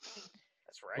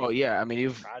 That's right. Well, yeah. I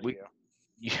mean,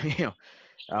 You know,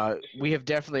 we have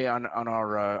definitely on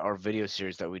our video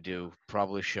series that we do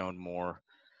probably shown more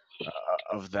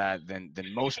of that than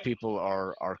most people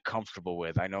are comfortable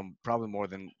with. I know probably more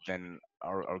than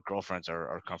our girlfriends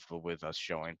are comfortable with us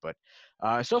showing, but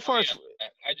so far it's.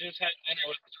 I just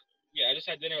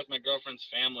had dinner with my girlfriend's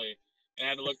family, and I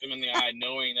had to look them in the eye,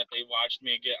 knowing that they watched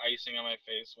me get icing on my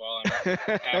face while I'm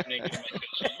half naked in my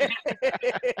kitchen.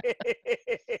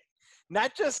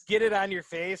 Not just get it on your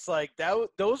face, like that.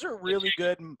 Those are really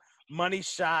good money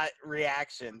shot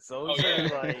reactions. Those are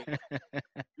like,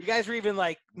 you guys were even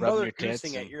like mother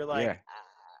goosing it. You're like,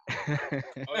 yeah.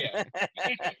 Oh yeah.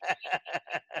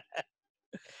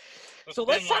 So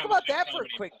let's talk about that for a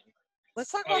quick.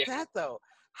 Let's talk about that though.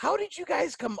 How did you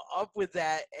guys come up with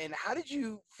that, and how did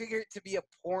you figure it to be a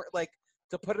porn, like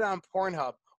to put it on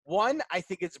Pornhub? One, I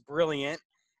think it's brilliant.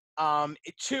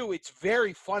 Two, it's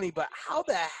very funny. But how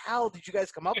the hell did you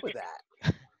guys come up with that?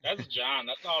 That's John.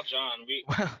 That's all John. We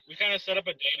kind of set up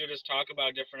a day to just talk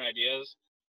about different ideas,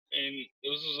 and it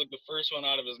was just like the first one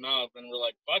out of his mouth, and we're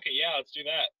like, "Fuck it, yeah, let's do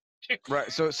that."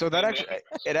 Right. So that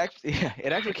it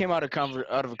actually came out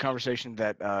of a conversation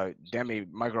that Demi,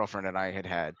 my girlfriend, and I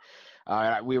had.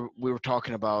 We were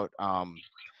talking about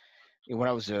when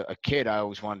I was a kid, I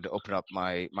always wanted to open up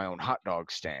my own hot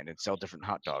dog stand and sell different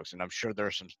hot dogs, and I'm sure there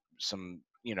are some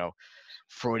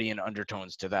Freudian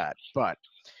undertones to that, but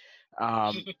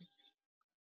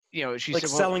she like said,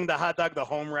 selling the hot dog, the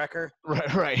home wrecker.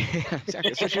 Right.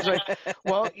 Exactly. So she's like,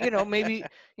 well, maybe,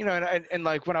 and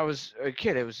like when I was a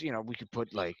kid, it was, we could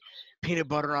put like peanut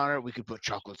butter on it. We could put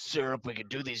chocolate syrup. We could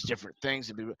do these different things.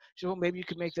 She said, well, maybe you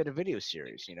could make that a video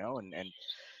series, and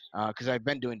because I've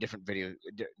been doing different videos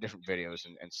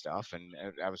and stuff, and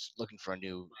I was looking for a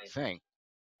new thing.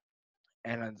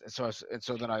 And so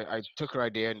then I took her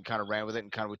idea and kind of ran with it,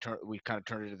 and we kind of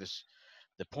turned it into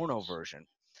the porno version.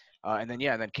 And then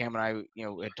Cam and I,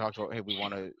 had talked about, hey, we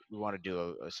want to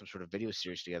do some sort of video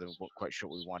series together. We weren't quite sure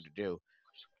what we wanted to do.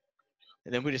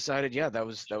 And then we decided, that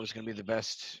was going to be the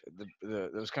best.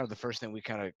 That was kind of the first thing we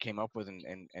kind of came up with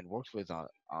and worked with on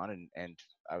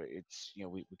it's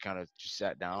we kind of just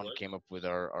sat down and came up with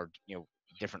our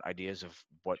different ideas of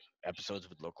what episodes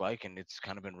would look like, and it's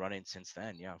kind of been running since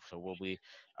then. Yeah, so we'll be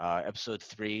episode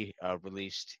 3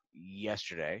 released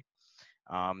yesterday.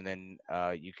 And then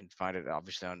you can find it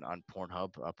obviously on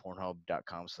Pornhub,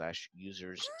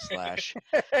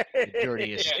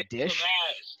 pornhub.com/users/dirtiest Yeah, dish. so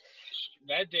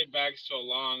that date back to a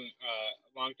long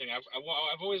thing. I've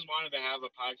always wanted to have a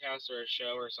podcast or a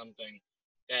show or something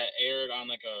that aired on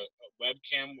like a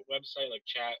webcam website like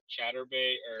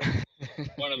Chatterbait or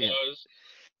one of Yeah. those,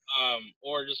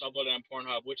 or just upload it on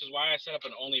Pornhub, which is why I set up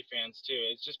an OnlyFans too.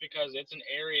 It's just because it's an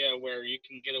area where you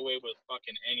can get away with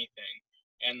fucking anything,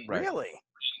 and Right. Really?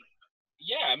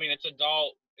 yeah, I mean it's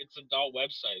adult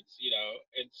websites.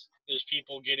 There's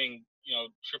people getting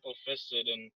triple fisted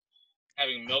and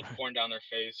having milk poured down their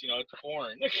face. It's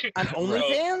porn. On So,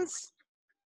 OnlyFans?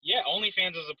 yeah,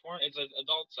 OnlyFans is it's an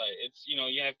adult site. It's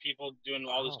you have people doing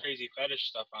all this Oh. crazy fetish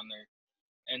stuff on there,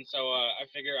 and so I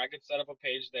figure I could set up a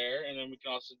page there, and then we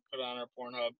can also put it on our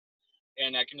Pornhub,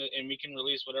 and we can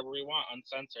release whatever we want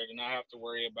uncensored, and not have to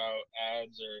worry about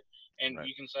ads and Right.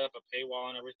 you can set up a paywall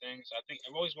and everything. So I think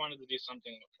I've always wanted to do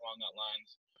something along that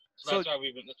lines. So So- that's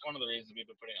why that's one of the reasons we've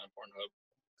been putting it on Pornhub.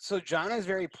 So John is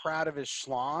very proud of his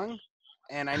schlong,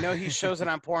 and I know he shows it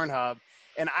on Pornhub.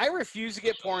 And I refuse to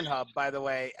get Pornhub, by the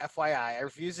way, FYI. I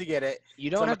refuse to get it.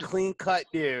 You So don't I'm a have to. clean cut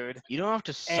dude. You don't have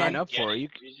to sign And- up for it. You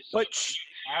You just But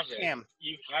have it. Cam,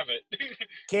 You have it.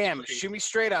 Cam, Free. shoot me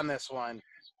straight on this one.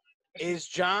 Is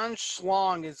John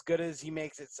schlong as good as he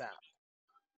makes it sound?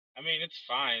 I mean, it's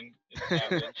fine. It's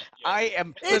average. Yeah. I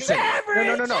am. It's Listen. No.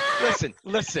 average!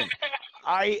 Listen.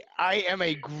 I am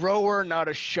a grower, not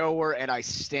a shower, and I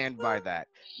stand by that.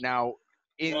 Now,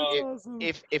 Well,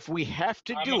 if we have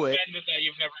to I'm do it, offended that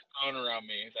you've never thrown around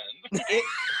me. Then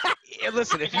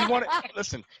listen. If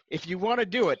you want to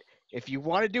do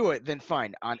it, then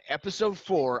fine. On episode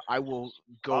 4, I will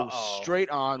go Uh-oh. straight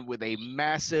on with a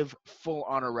massive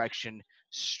full-on erection,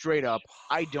 straight up.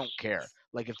 I don't care.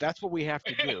 Like if that's what we have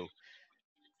to do,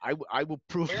 I will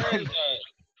prove. where is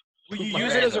Will you my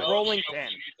use it as a bad. rolling pin?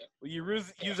 Will you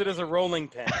use it as a rolling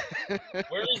pin?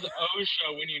 Where is the O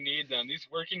show when you need them? These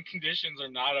working conditions are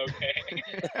not okay.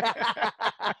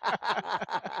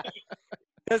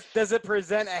 Does it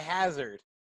present a hazard?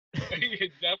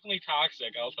 It's definitely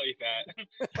toxic. I'll tell you that.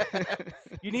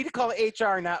 You need to call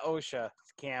HR, not OSHA,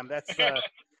 Cam. That's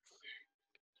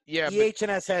Yeah, but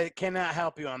EH&S cannot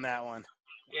help you on that one.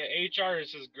 Yeah, HR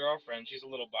is his girlfriend. She's a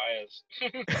little biased.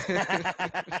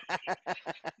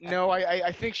 no,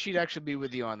 I think she'd actually be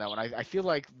with you on that one. I feel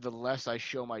like the less I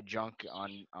show my junk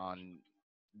on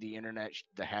the internet,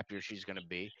 the happier she's gonna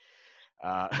be.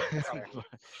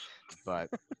 But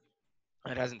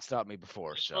it hasn't stopped me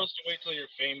before. You're So supposed to wait till you're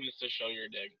famous to show your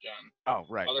dick, John. oh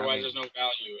right, I Otherwise, mean, there's no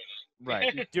value in it.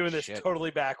 right. Doing this Shit.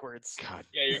 totally backwards. God,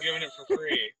 Yeah, you're giving it for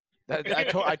free.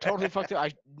 I totally fucked it.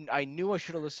 I knew I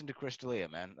should have listened to Crystalia,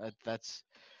 man. That's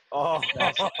Oh,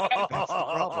 That's the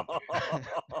problem.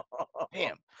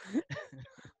 damn.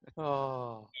 Oh,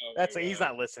 Oh, that's my he's God.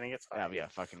 not listening. It's fine. Yeah,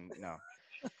 fucking no.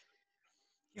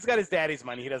 He's got his daddy's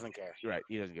money. He doesn't care. Right,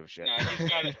 he doesn't give a shit. Nah,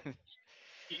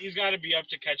 he's got to be up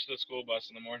to catch the school bus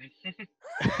in the morning.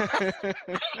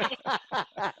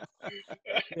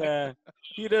 Yeah,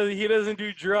 he doesn't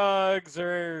do drugs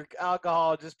or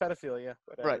alcohol, just pedophilia.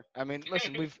 Whatever. Right. I mean,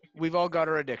 listen, we've all got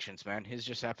our addictions, man. His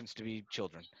just happens to be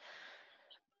children.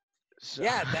 So,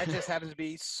 Yeah, that just happens to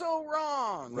be so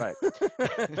wrong. right.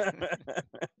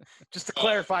 Just to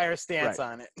clarify our stance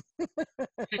on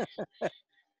it.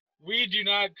 We do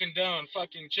not condone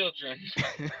fucking children.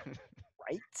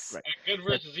 Right? Right. At Good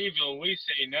versus Evil, we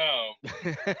say no.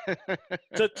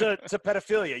 To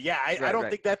pedophilia. Yeah, I don't Right.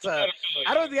 think that's Pedophilia.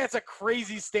 I don't think that's a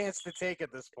crazy stance to take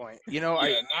at this point. You know,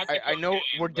 Yeah, not the I know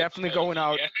cocaine, we're but definitely the going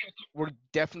out. pedophilia. We're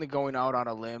definitely going out on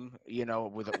a limb, you know,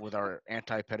 with our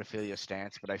anti-pedophilia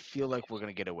stance. But I feel like we're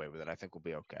gonna get away with it. I think we'll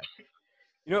be okay.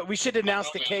 You know, we should announce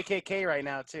the KKK right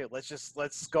now too.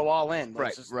 Let's go all in.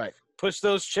 Let's just Right. push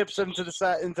those chips into the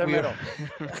side, into the We middle.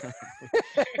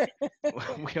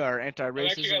 we are I actually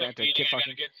anti-racism, got a anti-kid meeting I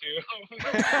fucking. gotta get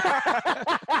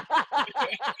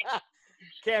to.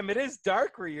 Cam, it is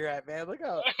dark where you're at, man. Look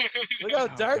how Oh,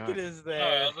 dark God. it is I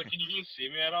there. was like, can you guys see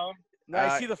me at all? No, I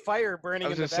Uh, see the fire I burning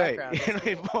was in gonna the say,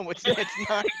 background. well, it's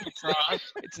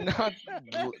not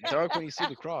dark when you see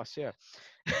the cross. Yeah.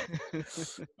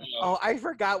 Oh, I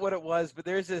forgot what it was, but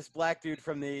there's this black dude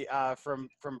from the from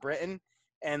Britain,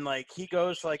 and like he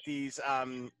goes to like these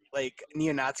like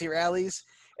neo-Nazi rallies,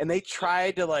 and they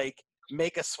tried to like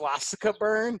make a swastika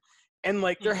burn, and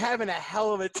like they're having a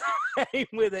hell of a time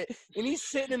with it, and he's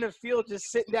sitting in the field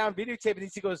just sitting down videotaping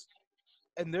these. He goes,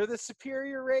 and they're the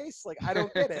superior race. Like, I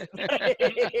don't get it.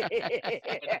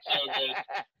 It's so good.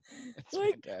 It's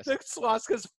Like, fantastic. the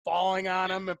swastika's falling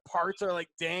on him, and parts are like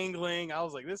dangling. I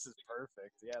was like, this is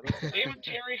perfect. Yeah. David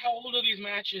Terry, how old are these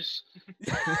matches?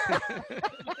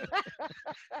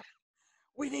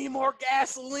 We need more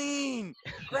gasoline,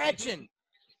 Gretchen.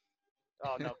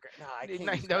 Oh no, I can't.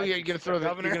 use No, Gretchen. you're gonna throw the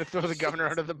governor. You're gonna throw the governor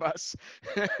under the bus.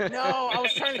 No, I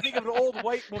was trying to think of an old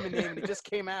white woman name, and it just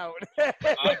came out.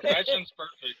 Gretchen's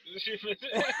perfect.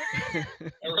 I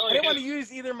really didn't want to is.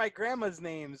 use either of my grandma's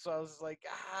names, so I was like,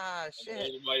 An shit.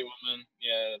 old white woman.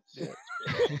 Yeah.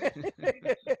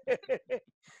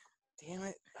 Damn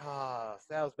it! Oh,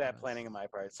 that was bad planning on my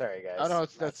part. Sorry, guys. Oh no,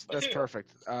 that's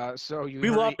perfect. So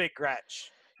we love Big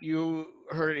Gretch. You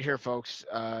heard it here, folks.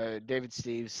 David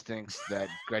Steves thinks that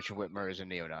Gretchen Whitmer is a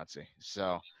neo-Nazi.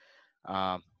 So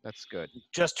that's good.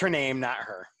 Just her name, not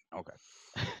her. Okay.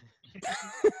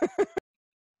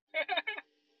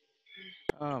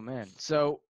 Oh man.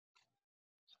 So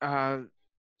Cam,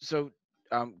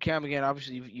 again,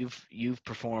 obviously you've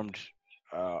performed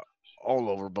all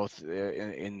over, both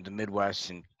in the Midwest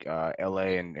and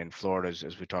LA and Florida,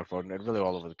 as we talked about, and really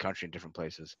all over the country in different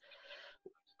places.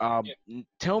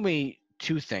 Tell me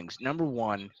two things. Number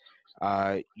one,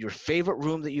 your favorite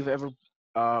room that you've ever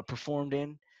performed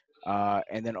in,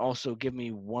 and then also give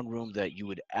me one room that you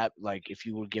would like if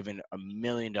you were given $1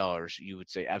 million, you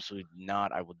would say absolutely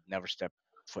not. I would never step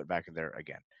foot back in there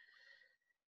again.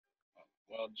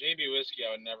 Well, JB Whiskey,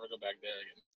 I would never go back there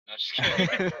again. No, just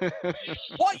kidding.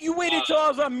 What? You waited till I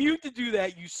was on mute to do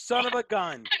that, you son of a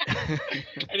gun.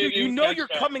 Dude, you know you're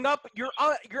coming up. You're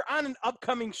on an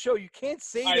upcoming show. You can't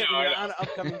say that when you're on an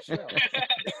upcoming show.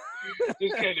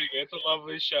 Just kidding. It's a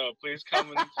lovely show. Please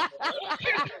come and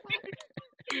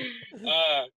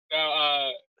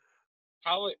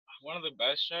probably one of the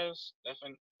best shows.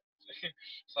 Definitely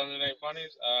Sunday Night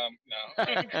Funnies. No.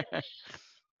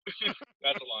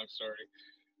 That's a long story.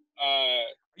 Are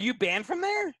you banned from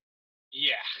there?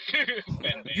 Yeah.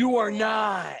 You are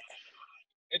not.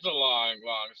 It's a long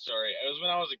story. It was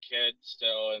when I was a kid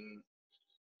still, and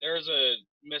there was a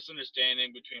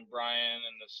misunderstanding between Brian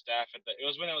and the staff it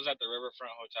was when it was at the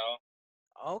Riverfront Hotel.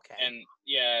 Okay. And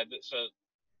yeah, so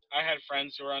I had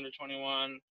friends who were under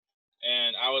 21,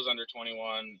 and I was under 21,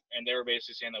 and they were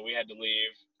basically saying that we had to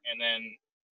leave. And then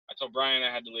I told Brian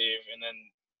I had to leave, and then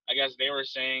I guess they were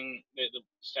saying that the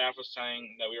staff was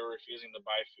saying that we were refusing to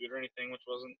buy food or anything, which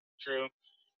wasn't true.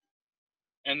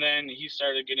 And then he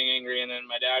started getting angry, and then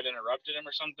my dad interrupted him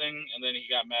or something, and then he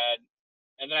got mad.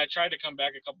 And then I tried to come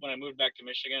back when I moved back to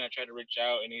Michigan. I tried to reach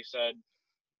out, and he said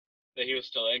that he was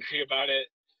still angry about it.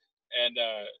 And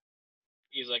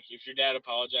he's like, if your dad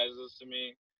apologizes to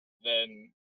me,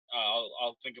 then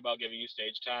I'll think about giving you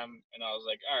stage time. And I was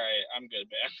like, all right, I'm good,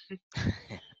 man.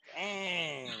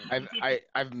 Dang.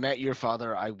 I've met your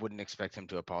father. I wouldn't expect him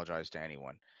to apologize to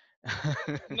anyone.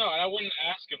 No, and I wouldn't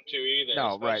ask him to either.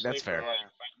 No, right, that's fair. Like 5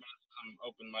 minutes some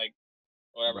open mic,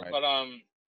 whatever. Right. But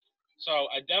so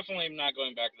I definitely am not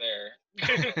going back there.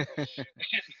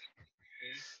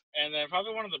 And then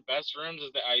probably one of the best rooms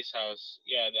is the Ice House.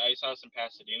 Yeah, the Ice House in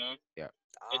Pasadena. Yeah.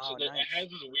 It has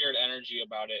this weird energy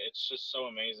about it. It's just so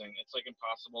amazing. It's like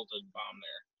impossible to bomb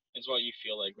there. It's what you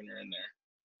feel like when you're in there.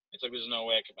 It's like there's no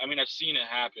way. I've seen it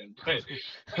happen, but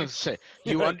Say,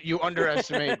 you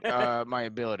underestimate my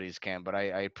abilities, Cam, but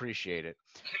I appreciate it.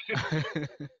 I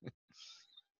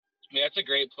mean, that's a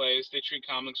great place. They treat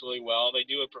comics really well. They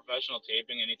do a professional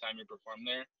taping anytime you perform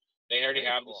there. They already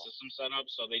have the system set up,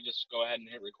 so they just go ahead and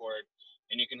hit record,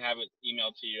 and you can have it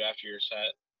emailed to you after your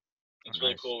set. It's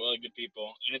really cool, really good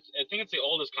people, and I think it's the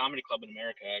oldest comedy club in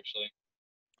America, actually.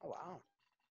 Oh wow.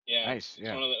 Yeah. Nice.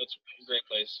 Yeah. It's a great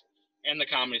place, and the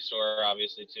Comedy Store,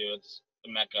 obviously too. It's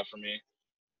the mecca for me.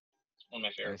 It's one of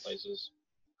my favorite places.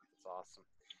 That's awesome.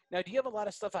 Now, do you have a lot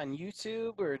of stuff on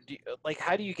YouTube, or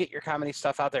how do you get your comedy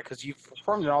stuff out there? Because you've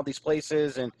performed in all these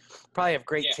places and probably have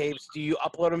great tapes. Do you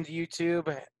upload them to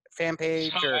YouTube fan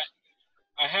page or?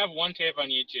 I have one tape on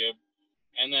YouTube,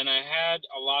 and then I had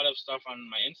a lot of stuff on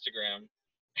my Instagram,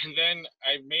 and then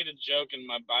I made a joke in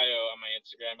my bio on my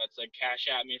Instagram that said "Cash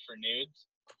at me for nudes,"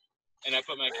 and I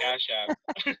put my Cash App,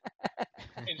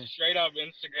 and straight up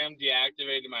Instagram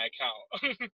deactivated my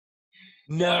account.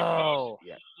 No.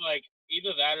 Like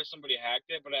either that or somebody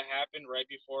hacked it, but it happened right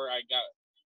before I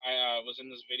was in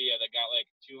this video that got like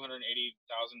 280,000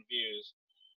 views,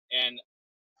 and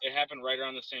it happened right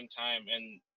around the same time,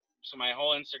 and so my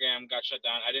whole Instagram got shut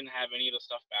down. I didn't have any of the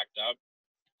stuff backed up,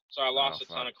 so I lost a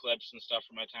ton of clips and stuff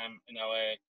from my time in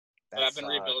LA. But I've been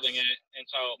rebuilding it, and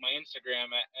so my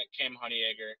Instagram at Cam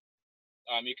Honeyegger,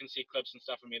 you can see clips and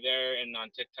stuff of me there, and on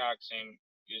TikTok, same.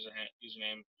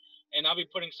 username, and I'll be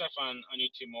putting stuff on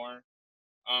YouTube more.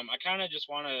 I kind of just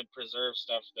want to preserve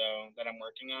stuff though that I'm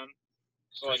working on.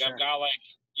 So For like sure. I've got like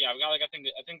I think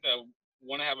the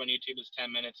one I have on YouTube is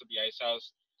 10 minutes of the Ice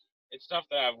House. It's stuff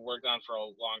that I've worked on for a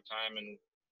long time and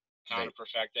kind of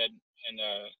perfected, and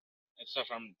it's stuff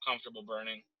I'm comfortable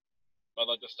burning. But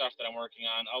like the stuff that I'm working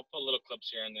on, I'll put little clips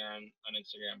here and there on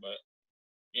Instagram. But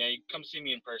yeah, you come see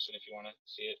me in person if you want to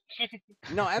see it.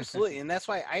 No, absolutely, and that's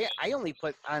why I only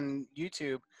put on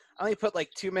YouTube. I only put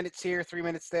like 2 minutes here, 3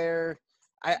 minutes there.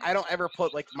 I don't ever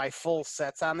put like my full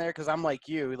sets on there because I'm like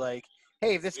you, like,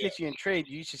 hey, if this gets you in trade,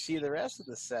 you should see the rest of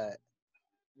the set.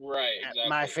 Right, At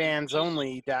exactly.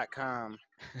 myfansonly.com.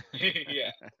 Yeah,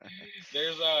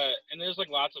 there's like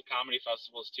lots of comedy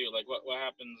festivals too. Like what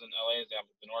happens in LA is they have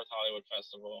the North Hollywood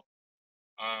Festival.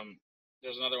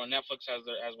 There's another one. Netflix has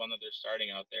one that they're starting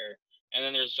out there, and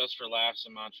then there's Just for Laughs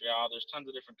in Montreal. There's tons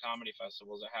of different comedy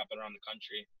festivals that happen around the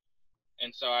country, and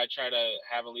so I try to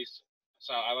have at least.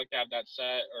 So I like to have that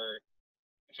set, or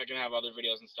if I can have other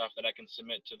videos and stuff that I can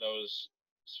submit to those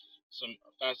some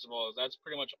festivals. That's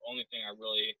pretty much the only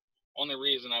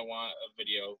reason I want a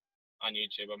video on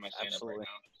YouTube of my stand-up right now.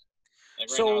 Like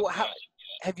So right now,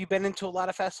 have you been into a lot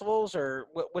of festivals, or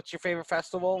what's your favorite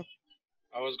festival?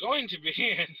 I was going to be,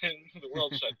 and the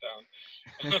world shut down.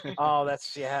 Oh,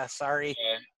 sorry.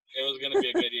 Yeah, it was going to be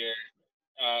a good year.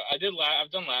 I've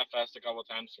done Laugh Fest a couple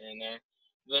times here and there.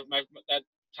 That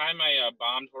time I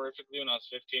bombed horrifically when I was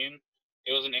 15.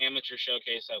 It was an amateur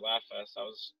showcase at Laugh Fest. That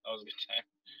was a good time.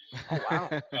 Oh wow.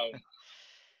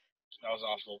 That was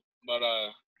awful. But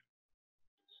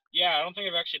yeah, I don't think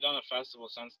I've actually done a festival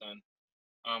since then.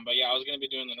 But yeah, I was gonna be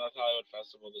doing the North Hollywood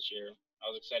Festival this year. I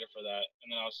was excited for that,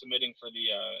 and then I was submitting for the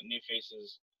New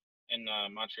Faces in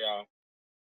Montreal.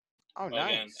 Oh, but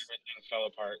nice. Again, everything fell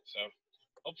apart. So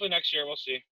hopefully next year we'll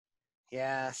see.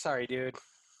 Yeah, sorry, dude.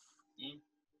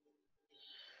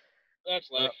 That's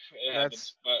life. It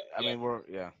happens. But I mean,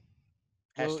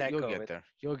 Hashtag you'll COVID. get there.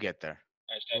 You'll get there.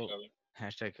 Hashtag COVID.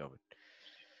 Hashtag COVID.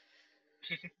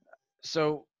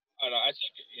 So. I don't know.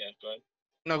 Yeah. Go ahead.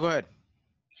 No, go ahead.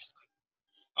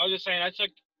 I was just saying, I've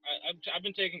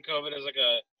been taking COVID as like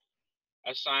a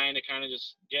sign to kind of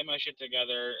just get my shit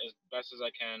together as best as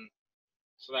I can,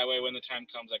 so that way when the time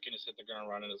comes, I can just hit the ground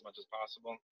running as much as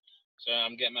possible. So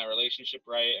I'm getting my relationship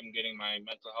right. I'm getting my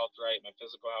mental health right, my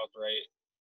physical health right.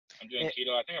 I'm doing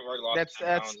keto. I think I've already lost 10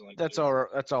 pounds in like that's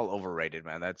all overrated,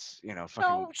 man. That's fucking.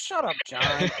 Oh, shut up,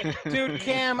 John. Dude,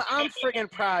 Cam, I'm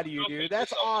friggin' proud of you, dude.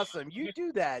 That's awesome. You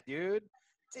do that, dude.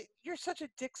 You're such a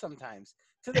dick sometimes.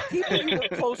 To the people you were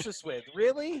closest with,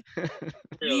 really?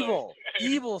 Evil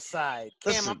side.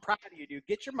 Cam, Listen. I'm proud of you, dude.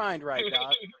 Get your mind right,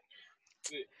 dog.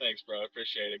 Thanks, bro. I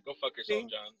appreciate it. Go fuck yourself,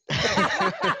 John.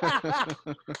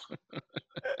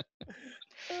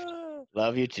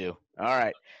 Love you too. All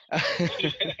right.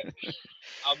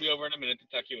 I'll be over in a minute to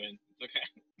tuck you in. It's okay.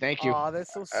 Thank you. Oh,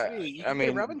 that's so sweet. You can get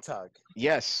a rub and tug.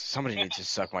 Yes, somebody needs to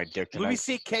suck my dick tonight. Louis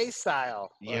C.K.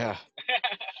 style. Yeah.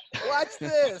 Watch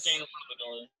this. Stand in front of the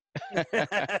door.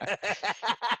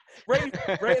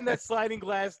 right in that sliding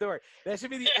glass door. That should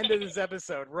be the end of this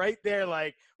episode. Right there,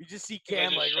 like we just see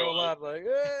Cam like roll up, like.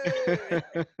 Hey! I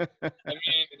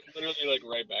mean, it's literally like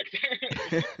right back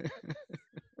there.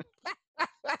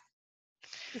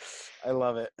 I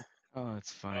love it. Oh,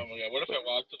 it's funny. Oh my god! What if I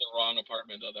walked to the wrong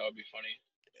apartment though? That would be funny.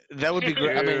 That would be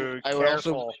great. I mean, Dude, I would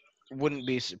also wouldn't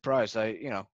be surprised. I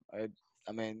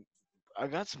mean, I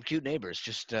got some cute neighbors.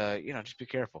 Just just be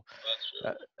careful.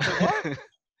 That's true.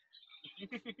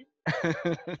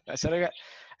 I said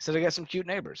I got some cute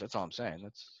neighbors. That's all I'm saying.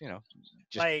 That's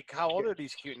just like how old are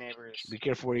these cute neighbors? Be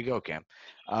careful where you go, Cam.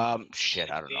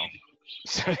 Shit, I don't know.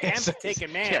 Cam's a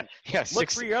taken man. Yeah, look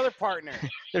for your other partner.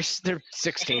 They're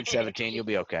 16, 17. You'll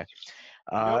be okay.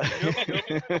 Nope.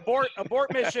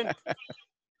 Abort mission.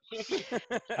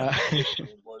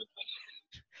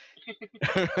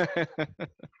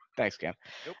 Thanks, Cam.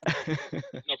 Nope.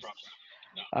 No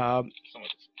problem. No.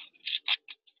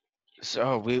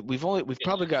 So we've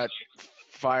probably got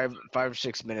 5 or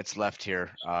 6 minutes left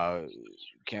here,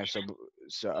 Cam. So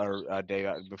Dave.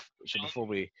 So before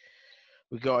we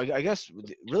go, I guess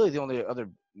really the only other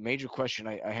major question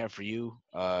I have for you,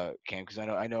 Cam, because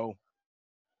I know.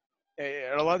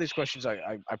 And a lot of these questions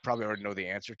I probably already know the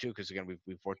answer to, because again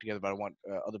we've worked together, but I want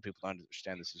other people to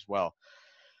understand this as well.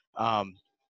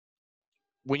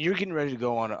 When you're getting ready to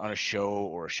go on a show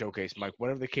or a showcase, Mike,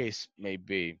 whatever the case may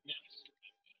be,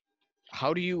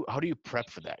 how do you prep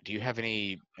for that? Do you have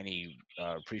any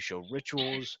pre-show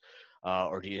rituals,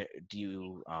 or do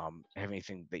you have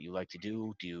anything that you like to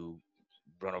do? Do you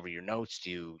run over your notes? Do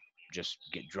you just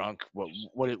get drunk?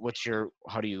 What's your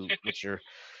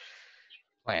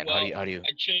plan? Well, How do you?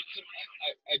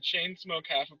 I chain smoke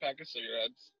half a pack of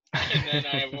cigarettes, and then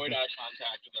I avoid eye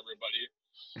contact with everybody.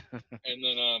 And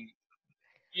then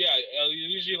yeah, I'll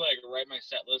usually like write my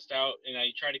set list out, and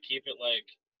I try to keep it like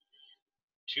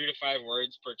 2 to 5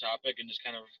 words per topic, and just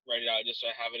kind of write it out just so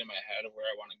I have it in my head of where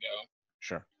I want to go.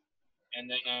 Sure. And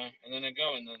then I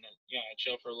go, and then yeah, I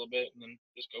chill for a little bit, and then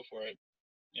just go for it.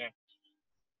 Yeah.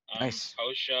 Nice.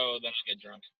 Post show, then I get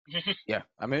drunk. Yeah,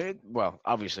 I mean, well,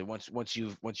 obviously, once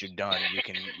you're done,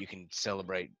 you can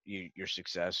celebrate your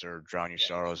success or drown your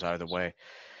sorrows either way.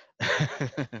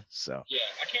 So. Yeah,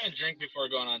 I can't drink before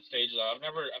going on stage though. I've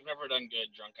never done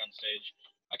good drunk on stage.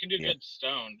 I can do good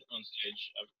stoned on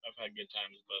stage. I've had good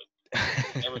times,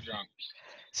 but never drunk.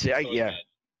 See, I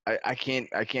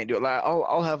can't do it. Like,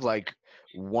 I'll have like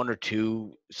 1 or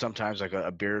 2, sometimes like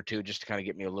a beer or 2, just to kind of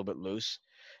get me a little bit loose.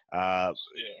 But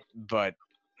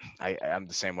I'm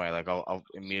the same way. Like I'll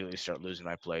immediately start losing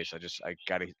my place. I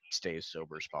gotta stay as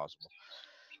sober as possible.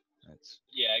 I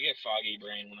get foggy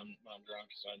brain when I'm drunk,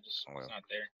 so it's not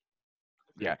there.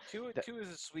 Yeah, two is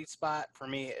a sweet spot for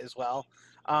me as well.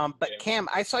 But Cam,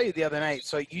 I saw you the other night,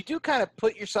 so you do kind of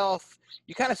you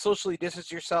kind of socially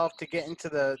distance yourself to get into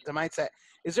the mindset.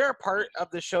 Is there a part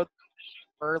of the show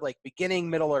for like beginning,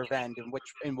 middle, or end, and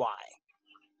why?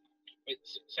 Wait,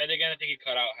 say it again. I think you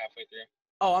cut out halfway through.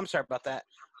 Oh, I'm sorry about that.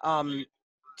 Do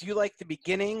you like the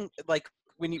beginning, like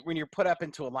when you're put up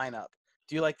into a lineup?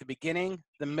 Do you like the beginning,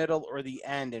 the middle, or the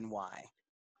end, and why?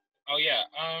 Oh yeah.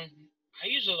 I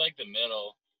usually like the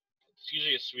middle. It's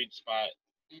usually a sweet spot.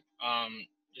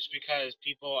 Just because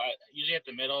usually at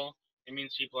the middle, it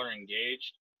means people are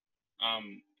engaged.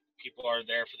 People are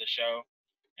there for the show,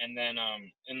 and then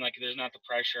and like there's not the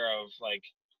pressure of like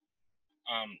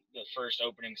the first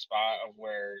opening spot of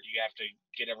where you have to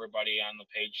get everybody on the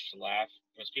page to laugh.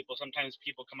 Because sometimes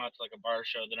people come out to like a bar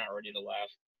show, they're not ready to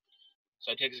laugh.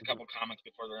 So it takes a couple comics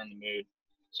before they're in the mood.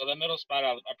 So that middle spot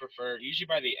I prefer. Usually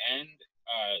by the end,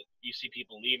 you see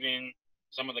people leaving.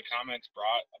 Some of the comics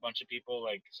brought a bunch of people,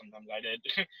 like sometimes I did.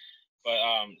 But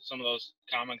some of those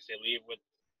comics, they leave with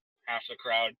half the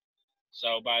crowd.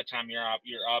 So by the time you're up,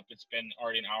 it's been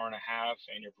already an hour and a half,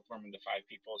 and you're performing to 5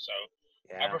 people. So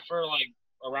I prefer like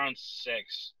around 6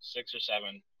 or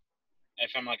 7.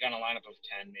 If I'm like on a lineup of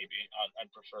 10, maybe I'd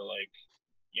prefer like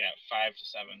 5 to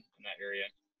 7 in that area.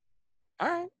 All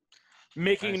right.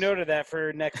 Making note of that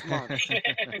for next month.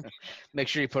 Make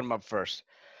sure you put them up first.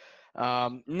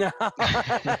 No.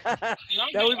 That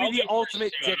would be the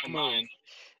ultimate dick move.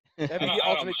 That'd be the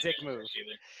ultimate dick move.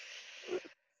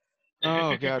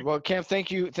 Oh God! Well, Cam, thank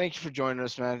you for joining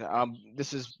us, man.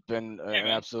 This has been an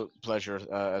absolute pleasure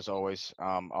as always.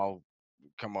 I'll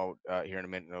come out here in a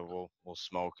minute, and we'll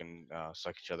smoke and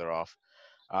suck each other off.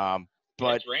 But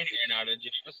it's raining here now. Did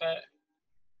you notice that?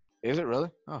 Is it really?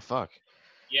 Oh fuck.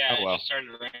 Yeah, it just started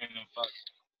raining. Fuck.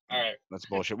 All right. That's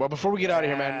bullshit. Well, before we get out of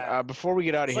here, man. Before we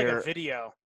get out of here, like a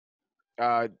video.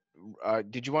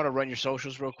 Did you want to run your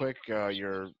socials real quick?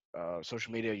 Your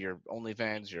social media, your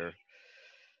OnlyFans, your.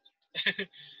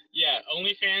 Yeah,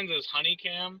 OnlyFans is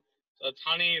Honeycam. So it's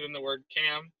honey, then the word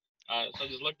cam. So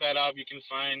just look that up. You can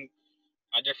find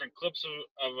different clips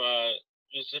of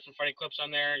just different funny clips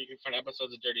on there. You can find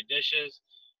episodes of Dirty Dishes,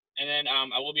 and then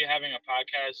I will be having a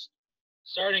podcast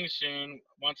starting soon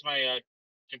once my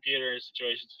computer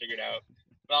situation's figured out.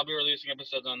 But I'll be releasing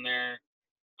episodes on there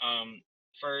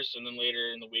first, and then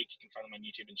later in the week you can find them on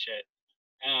YouTube and shit.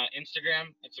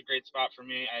 Instagram, it's a great spot for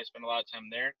me. I spend a lot of time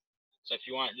there. So if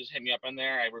you want, just hit me up on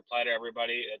there. I reply to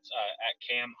everybody. It's at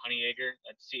Cam Honeyegger.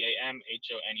 That's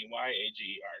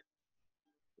CamHoneyAger.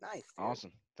 Nice. Dude.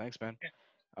 Awesome. Thanks, man.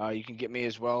 Yeah. You can get me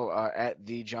as well at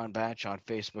the John Batch on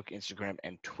Facebook, Instagram,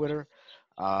 and Twitter.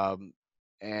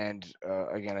 And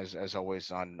again, as always,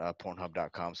 on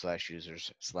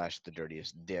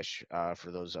Pornhub.com/users/thedirtiestdish for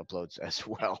those uploads as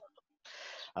well.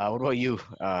 What about you,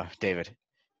 David?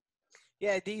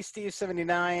 Yeah,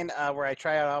 DSteve79, where I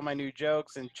try out all my new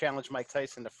jokes and challenge Mike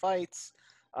Tyson to fights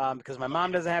because my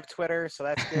mom doesn't have Twitter, so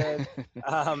that's good.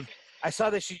 I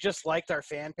saw that she just liked our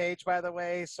fan page, by the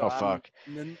way, so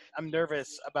I'm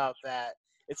nervous about that.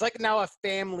 It's like now a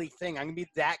family thing. I'm going to be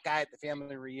that guy at the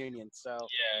family reunion. So,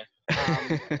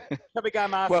 Chubby Guy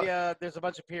Mafia, there's a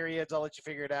bunch of periods. I'll let you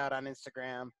figure it out on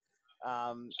Instagram.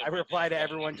 I reply to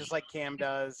everyone just like Cam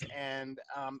does, and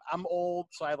I'm old,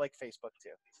 so I like Facebook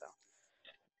too. So.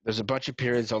 There's a bunch of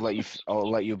periods. I'll let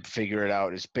you figure it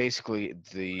out. It's basically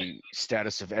the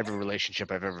status of every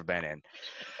relationship I've ever been in.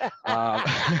 It's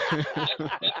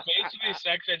basically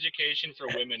sex education for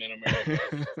women in America.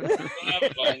 Don't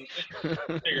have fun. Just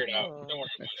figure it out. Don't worry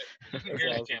about it.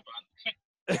 Here's a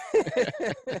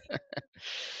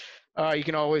tampon. You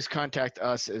can always contact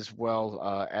us as well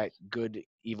at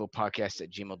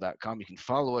goodevilpodcast@gmail.com. You can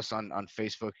follow us on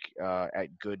Facebook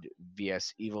at Good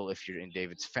VS Evil if you're in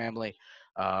David's family.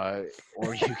 Or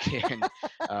you can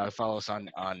follow us on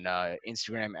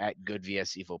Instagram at Good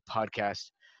VS Evil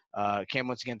Podcast. Cam,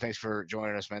 once again, thanks for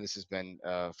joining us, man. This has been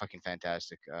fucking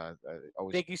fantastic.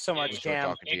 Always, Thank you so much, enjoy Cam.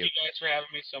 talking to Thank you guys for having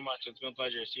me so much. It's been a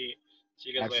pleasure. See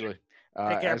you guys Absolutely.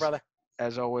 later. Take care, brother.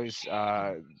 As always,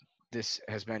 this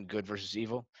has been Good versus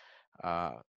Evil,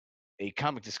 a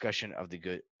comic discussion of the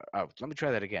good. Oh, let me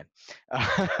try that again. No.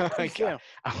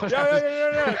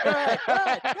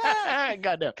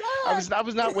 Goddamn. I was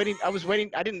not waiting. I was waiting.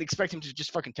 I didn't expect him to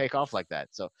just fucking take off like that.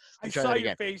 So I try saw that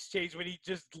your again. face change when he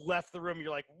just left the room.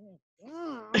 You're like,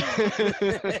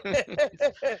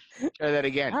 Try that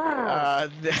again.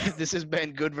 This has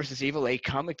been Good versus Evil, a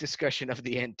comic discussion of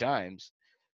the end times.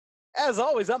 as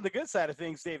always, I'm the good side of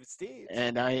things, David Steve.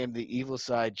 And I am the evil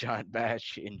side, John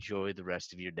Batch. Enjoy the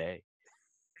rest of your day.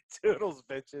 Toodles,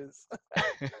 bitches.